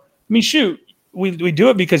also, I mean, shoot, we do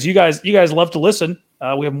it because you guys love to listen.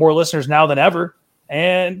 We have more listeners now than ever.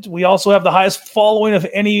 And we also have the highest following of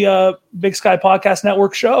any Big Sky Podcast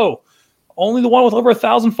Network show. Only the one with over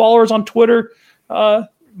 1,000 followers on Twitter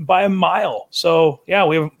by a mile. So,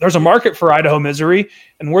 yeah, there's a market for Idaho misery,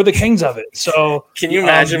 and we're the kings of it. So, can you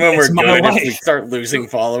imagine when we're good if we start losing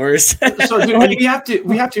followers? So, dude, we have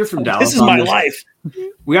to hear from Dallas. This is my life.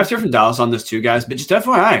 We have to hear from Dallas on this too, guys. But just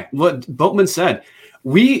FYI, what Boatman said,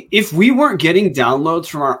 if we weren't getting downloads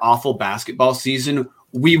from our awful basketball season,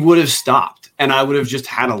 we would have stopped, and I would have just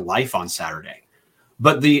had a life on Saturday.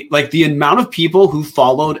 But the amount of people who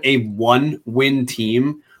followed a 1-win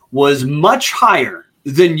team was much higher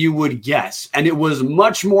than you would guess, and it was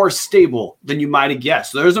much more stable than you might have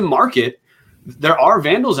guessed. So there's a market. There are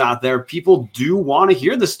Vandals out there. People do want to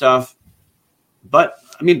hear this stuff. But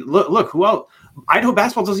I mean, look who else? Idaho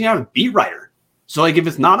basketball doesn't even have a beat writer. So like, if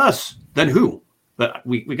it's not us, then who? But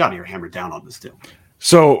we got to hear hammered down on this too.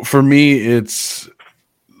 So for me, it's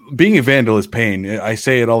being a Vandal is pain. I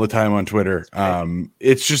say it all the time on Twitter.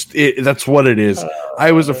 It's just that's what it is.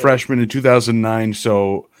 I was a freshman in 2009,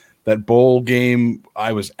 so that bowl game,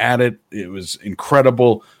 I was at it. It was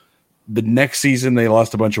incredible. The next season, they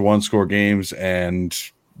lost a bunch of one-score games, and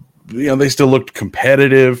they still looked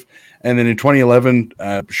competitive. And then in 2011,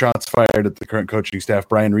 shots fired at the current coaching staff.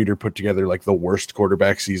 Brian Reeder put together like the worst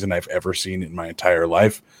quarterback season I've ever seen in my entire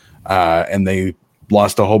life. And they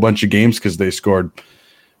lost a whole bunch of games because they scored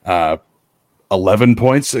 11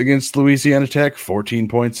 points against Louisiana Tech, 14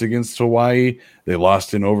 points against Hawaii. They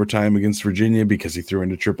lost in overtime against Virginia because he threw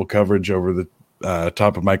into triple coverage over the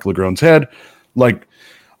top of Mike LeGrone's head. Like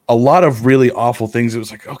a lot of really awful things. It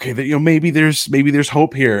was like, okay, maybe there's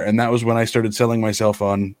hope here. And that was when I started selling myself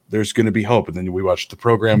on there's going to be hope. And then we watched the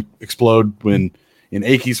program explode when in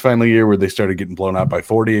Akey's final year where they started getting blown out by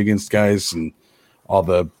 40 against guys and all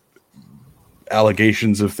the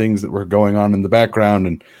allegations of things that were going on in the background,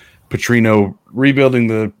 and Petrino rebuilding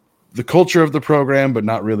the culture of the program, but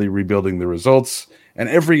not really rebuilding the results. And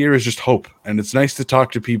every year is just hope. And it's nice to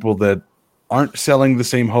talk to people that aren't selling the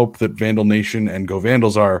same hope that Vandal Nation and Go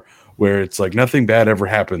Vandals are, where it's like nothing bad ever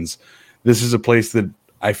happens. This is a place that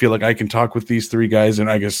I feel like I can talk with these three guys, and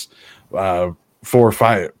I guess 4 or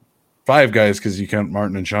 5 guys, because you count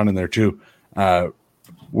Martin and Sean in there too, where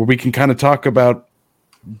we can kind of talk about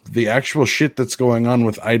the actual shit that's going on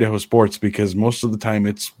with Idaho sports, because most of the time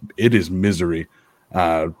it is misery.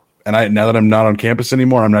 And now that I'm not on campus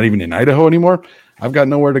anymore, I'm not even in Idaho anymore, I've got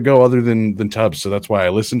nowhere to go other than Tubbs. So that's why I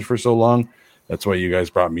listened for so long. That's why you guys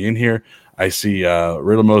brought me in here. I see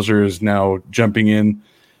Riddle Moser is now jumping in,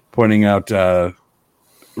 pointing out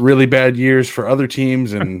really bad years for other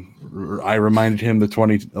teams, and I reminded him the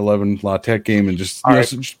 2011 La Tech game, and just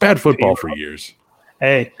bad football for years.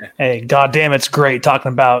 Hey, goddamn, it's great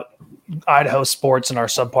talking about Idaho sports and our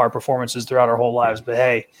subpar performances throughout our whole lives. But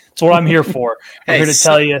hey, it's what I'm here for. I'm here to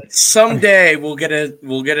tell you. Someday we'll get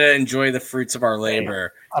to enjoy the fruits of our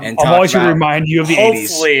labor. I'm always going to remind you of the 80s.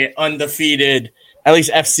 Hopefully undefeated, at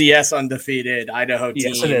least FCS undefeated Idaho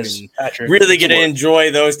team. Yes, it is. Patrick, really get to enjoy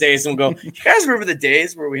those days and go. You guys remember the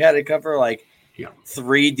days where we had to cover like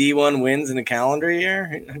 3 D1 wins in a calendar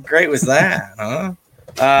year? How great was that, huh?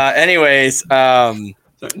 Anyways,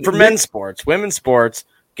 for men's sports, women's sports,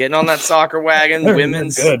 getting on that soccer wagon.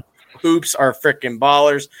 Women's hoops are freaking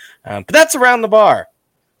ballers. But that's Around the Bar.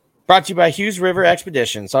 Brought to you by Hughes River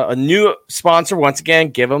Expeditions, a new sponsor. Once again,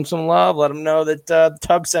 give them some love. Let them know that the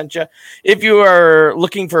Tub sent you. If you are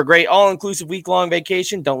looking for a great all-inclusive week-long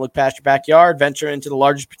vacation, don't look past your backyard. Venture into the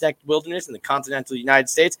largest protected wilderness in the continental United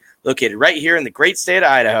States, located right here in the great state of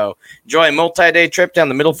Idaho. Enjoy a multi-day trip down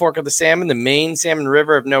the Middle Fork of the Salmon, the main Salmon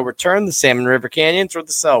River of no return, the Salmon River Canyons, or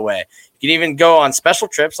the Selway. You can even go on special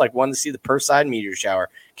trips like one to see the Perside meteor shower.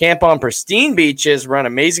 Camp on pristine beaches, run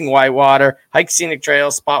amazing whitewater, hike scenic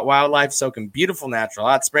trails, spot wildlife, soak in beautiful natural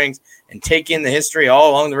hot springs, and take in the history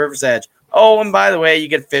all along the river's edge. Oh, and by the way, you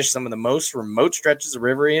get to fish some of the most remote stretches of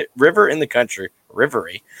river in the country.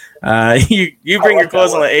 Rivery. You bring your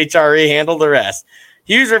clothes on the HRE, handle the rest.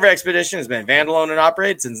 Hughes River Expedition has been Vandal owned and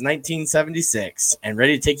operated since 1976 and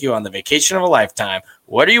ready to take you on the vacation of a lifetime.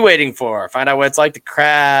 What are you waiting for? Find out what it's like to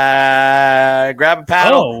grab a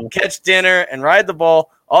paddle, catch dinner, and ride the bull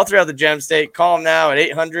all throughout the Gem State. Call them now at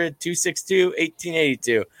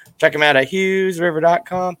 800-262-1882. Check them out at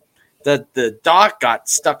hughesriver.com. The doc got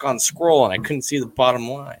stuck on scroll, and I couldn't see the bottom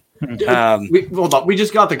line. We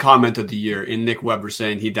just got the comment of the year in Nick Weber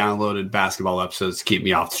saying he downloaded basketball episodes to keep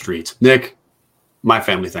me off the streets. Nick, my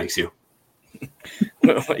family thanks you.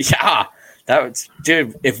 Yeah, that was,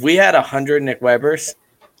 dude. If we had 100 Nick Webers,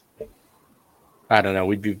 I don't know.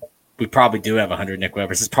 We probably do have 100 Nick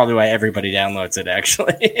Webers. It's probably why everybody downloads it,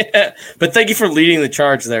 actually. But thank you for leading the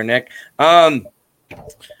charge there, Nick. Watching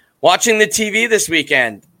the TV this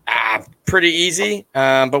weekend, pretty easy.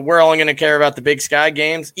 But we're only going to care about the Big Sky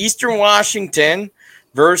games. Eastern Washington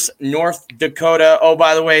versus North Dakota. Oh,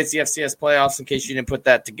 by the way, it's the FCS playoffs in case you didn't put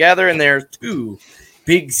that together. And there's 2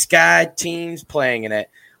 Big Sky teams playing in it.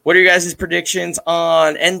 What are your guys' predictions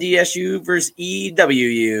on NDSU versus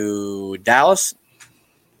EWU? Dallas?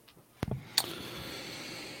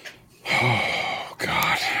 Oh,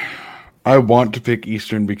 God. I want to pick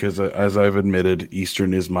Eastern because, as I've admitted,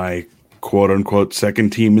 Eastern is my quote-unquote second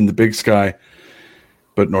team in the Big Sky,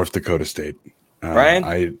 but North Dakota State.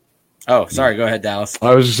 Brian? Sorry. Go ahead, Dallas.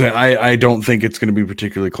 I was just saying, I don't think it's going to be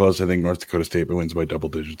particularly close. I think North Dakota State wins by double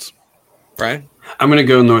digits. Brian? I'm going to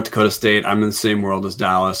go North Dakota State. I'm in the same world as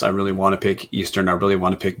Dallas. I really want to pick Eastern. I really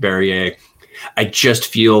want to pick Barrier. I just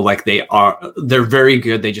feel like they're very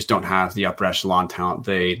good. They just don't have the upper echelon talent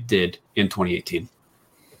they did in 2018.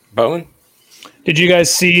 Bowen? Did you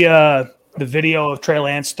guys see the video of Trey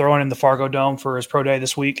Lance throwing in the Fargo Dome for his pro day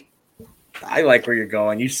this week? I like where you're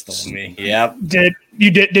going. You stole me. Yep.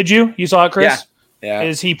 Did you? You saw it, Chris? Yeah.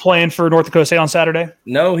 Is he playing for North Dakota State on Saturday?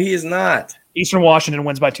 No, he is not. Eastern Washington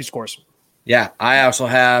wins by 2 scores. Yeah, I also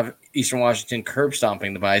have Eastern Washington curb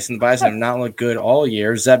stomping the Bison. The Bison have not looked good all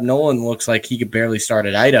year. Zeb Nolan looks like he could barely start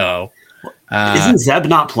at Idaho. Isn't Zeb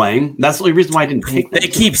not playing? That's the only reason why I didn't pick They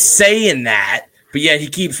keep saying that, but yet he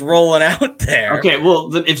keeps rolling out there. Okay, well,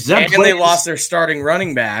 then if Zeb and they lost their starting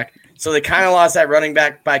running back, so they kind of lost that running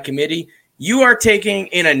back by committee. You are taking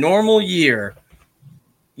in a normal year.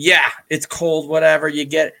 Yeah, it's cold, whatever you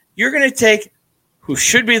get. You're going to take who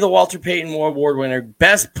should be the Walter Payton Award winner,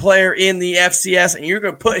 best player in the FCS, and you're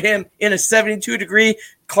going to put him in a 72-degree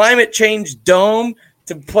climate change dome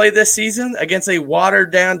to play this season against a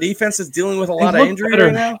watered-down defense that's dealing with a lot of injury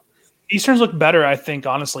right now? Easterns look better, I think,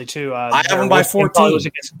 honestly, too. I have them by 14. Was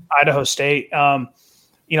against Idaho State.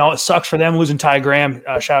 It sucks for them losing Ty Graham.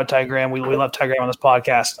 Shout out Ty Graham. We love Ty Graham on this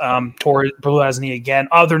podcast. Blew out his knee again.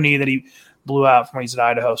 Other knee that he blew out from when he's at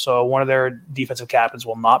Idaho. So one of their defensive captains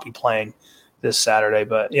will not be playing this Saturday.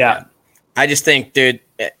 But, yeah. I just think, dude,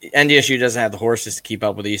 NDSU doesn't have the horses to keep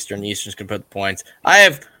up with Eastern. Eastern's can put the points. I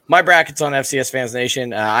have my brackets on FCS Fans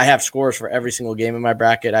Nation. I have scores for every single game in my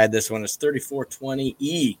bracket. I had this one as 34-20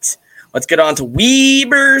 Eats. Let's get on to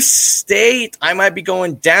Weber State. I might be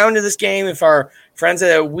going down to this game if our friends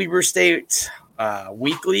at Weber State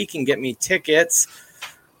Weekly can get me tickets.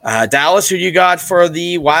 Dallas, who you got for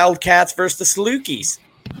the Wildcats versus the Salukis?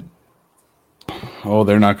 Oh,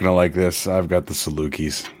 they're not going to like this. I've got the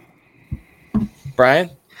Salukis.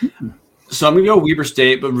 Brian? So I'm going to go Weber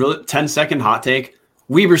State, but really 10-second hot take.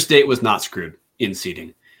 Weber State was not screwed in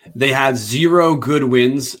seeding. They had 0 good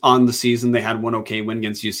wins on the season. They had one okay win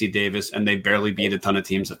against UC Davis, and they barely beat a ton of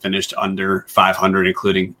teams that finished under 500,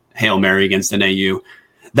 including Hail Mary against NAU.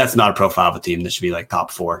 That's not a profile of a team that should be like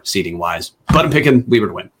top 4 seeding wise. But I'm picking Weber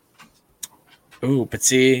to win. Ooh, but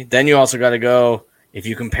see, then you also got to go, if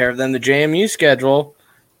you compare them to JMU schedule,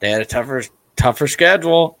 they had a tougher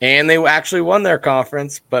schedule, and they actually won their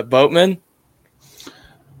conference. But Boatman?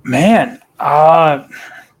 Man,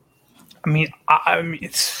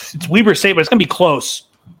 it's Weber State, but it's going to be close.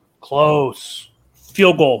 Close.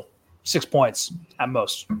 Field goal, 6 points at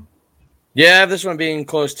most. Yeah, this one being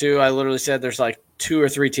close too. I literally said there's like 2 or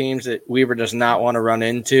 3 teams that Weber does not want to run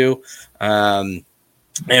into. And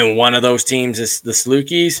one of those teams is the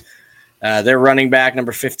Salukis. Their running back,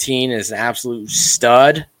 number 15, is an absolute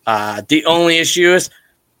stud. The only issue is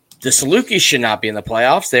the Salukis should not be in the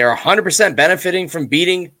playoffs. They are 100% benefiting from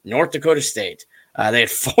beating North Dakota State. They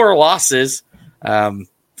had 4 losses,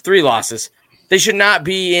 3 losses. They should not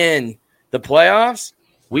be in the playoffs.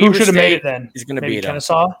 Who should have made it then? Is going to beat them.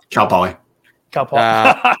 Kennesaw? Cal Poly.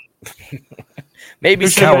 Maybe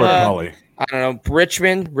Poly. I don't know.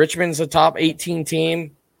 Richmond. Richmond's a top 18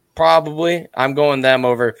 team, probably. I'm going them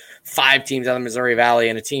over 5 teams out of the Missouri Valley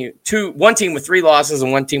and one team with 3 losses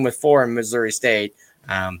and 1 team with 4 in Missouri State.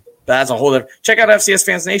 But that's a whole other. Check out FCS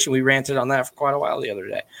Fans Nation. We ranted on that for quite a while the other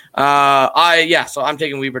day. So I'm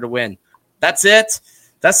taking Weber to win. That's it.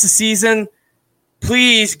 That's the season.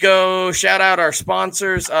 Please go shout out our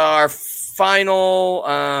sponsors. Our final.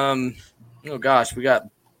 Did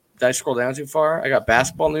I scroll down too far? I got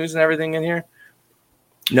basketball news and everything in here.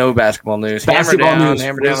 No basketball news. Hammer down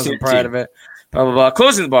is a part of it. Blah, blah, blah.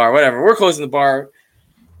 Closing the bar, whatever. We're closing the bar.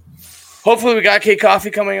 Hopefully we got K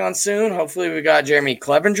Coffee coming on soon. Hopefully we got Jeremy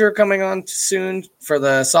Clevenger coming on soon for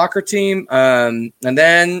the soccer team. And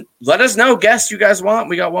then let us know guests you guys want.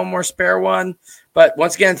 We got one more spare one. But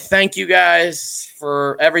once again, thank you guys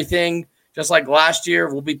for everything. Just like last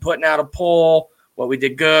year, we'll be putting out a poll, what we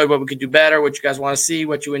did good, what we could do better, what you guys want to see,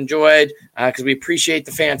 what you enjoyed, because we appreciate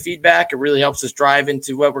the fan feedback. It really helps us drive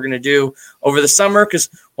into what we're going to do over the summer, because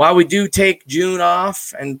while we do take June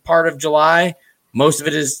off and part of July, most of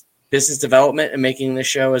it is business development and making this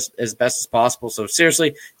show as best as possible. So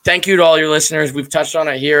seriously, thank you to all your listeners. We've touched on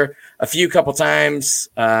it here a couple times.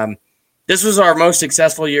 This was our most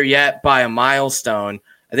successful year yet by a milestone.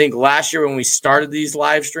 I think last year when we started these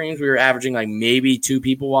live streams, we were averaging like maybe 2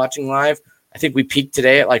 people watching live. I think we peaked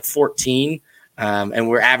today at like 14, and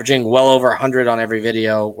we're averaging well over 100 on every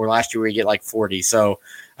video, where last year we get like 40. So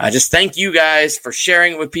just thank you guys for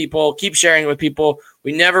sharing it with people. Keep sharing it with people.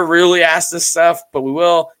 We never really ask this stuff, but we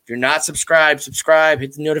will. If you're not subscribed, subscribe.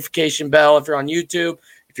 Hit the notification bell if you're on YouTube.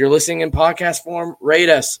 If you're listening in podcast form, rate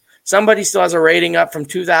us. Somebody still has a rating up from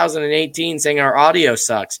 2018 saying our audio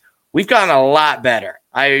sucks. We've gotten a lot better.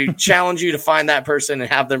 I challenge you to find that person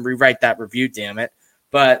and have them rewrite that review, damn it.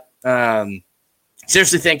 But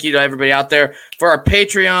seriously, thank you to everybody out there. For our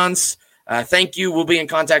Patreons, thank you. We'll be in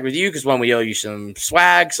contact with you because we owe you some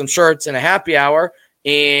swag, some shirts, and a happy hour.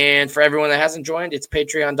 And for everyone that hasn't joined, it's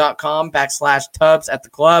patreon.com/Tubs at the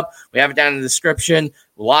club. We have it down in the description.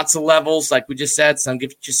 Lots of levels, like we just said. Some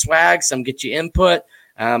get you swag, some get you input.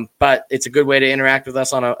 But it's a good way to interact with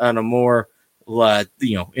us on a more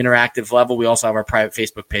interactive level. We also have our private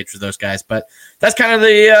Facebook page for those guys. But that's kind of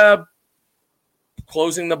the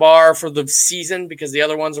closing the bar for the season, because the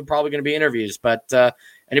other ones are probably going to be interviews. But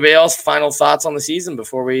anybody else, final thoughts on the season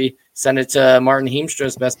before we send it to Martin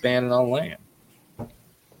Heemstra's best band in all land?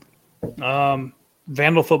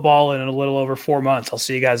 Vandal football in a little over 4 months. I'll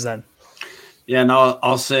see you guys then. Yeah, no,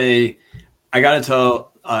 I'll say I got to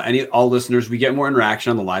tell all listeners, we get more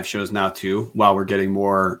interaction on the live shows now too, while we're getting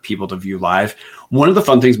more people to view live. One of the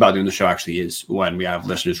fun things about doing the show actually is when we have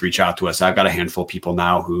listeners reach out to us. I've got a handful of people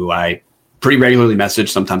now who I pretty regularly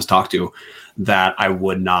message, sometimes talk to, that I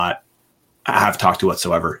would not have talked to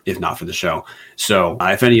whatsoever if not for the show. So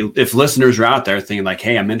if listeners are out there thinking like,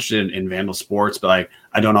 hey, I'm interested in Vandal sports, but like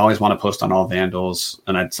I don't always want to post on all Vandals,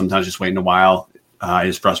 and I'd sometimes just wait a while,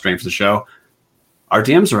 is frustrating for the show, our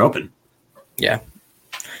DMs are open. Yeah.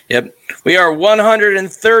 Yep. We are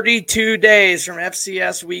 132 days from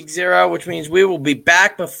FCS Week 0, which means we will be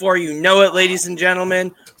back before you know it, ladies and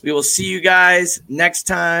gentlemen. We will see you guys next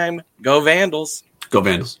time. Go Vandals. Go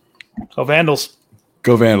Vandals. Go Vandals.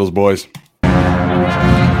 Go Vandals, boys.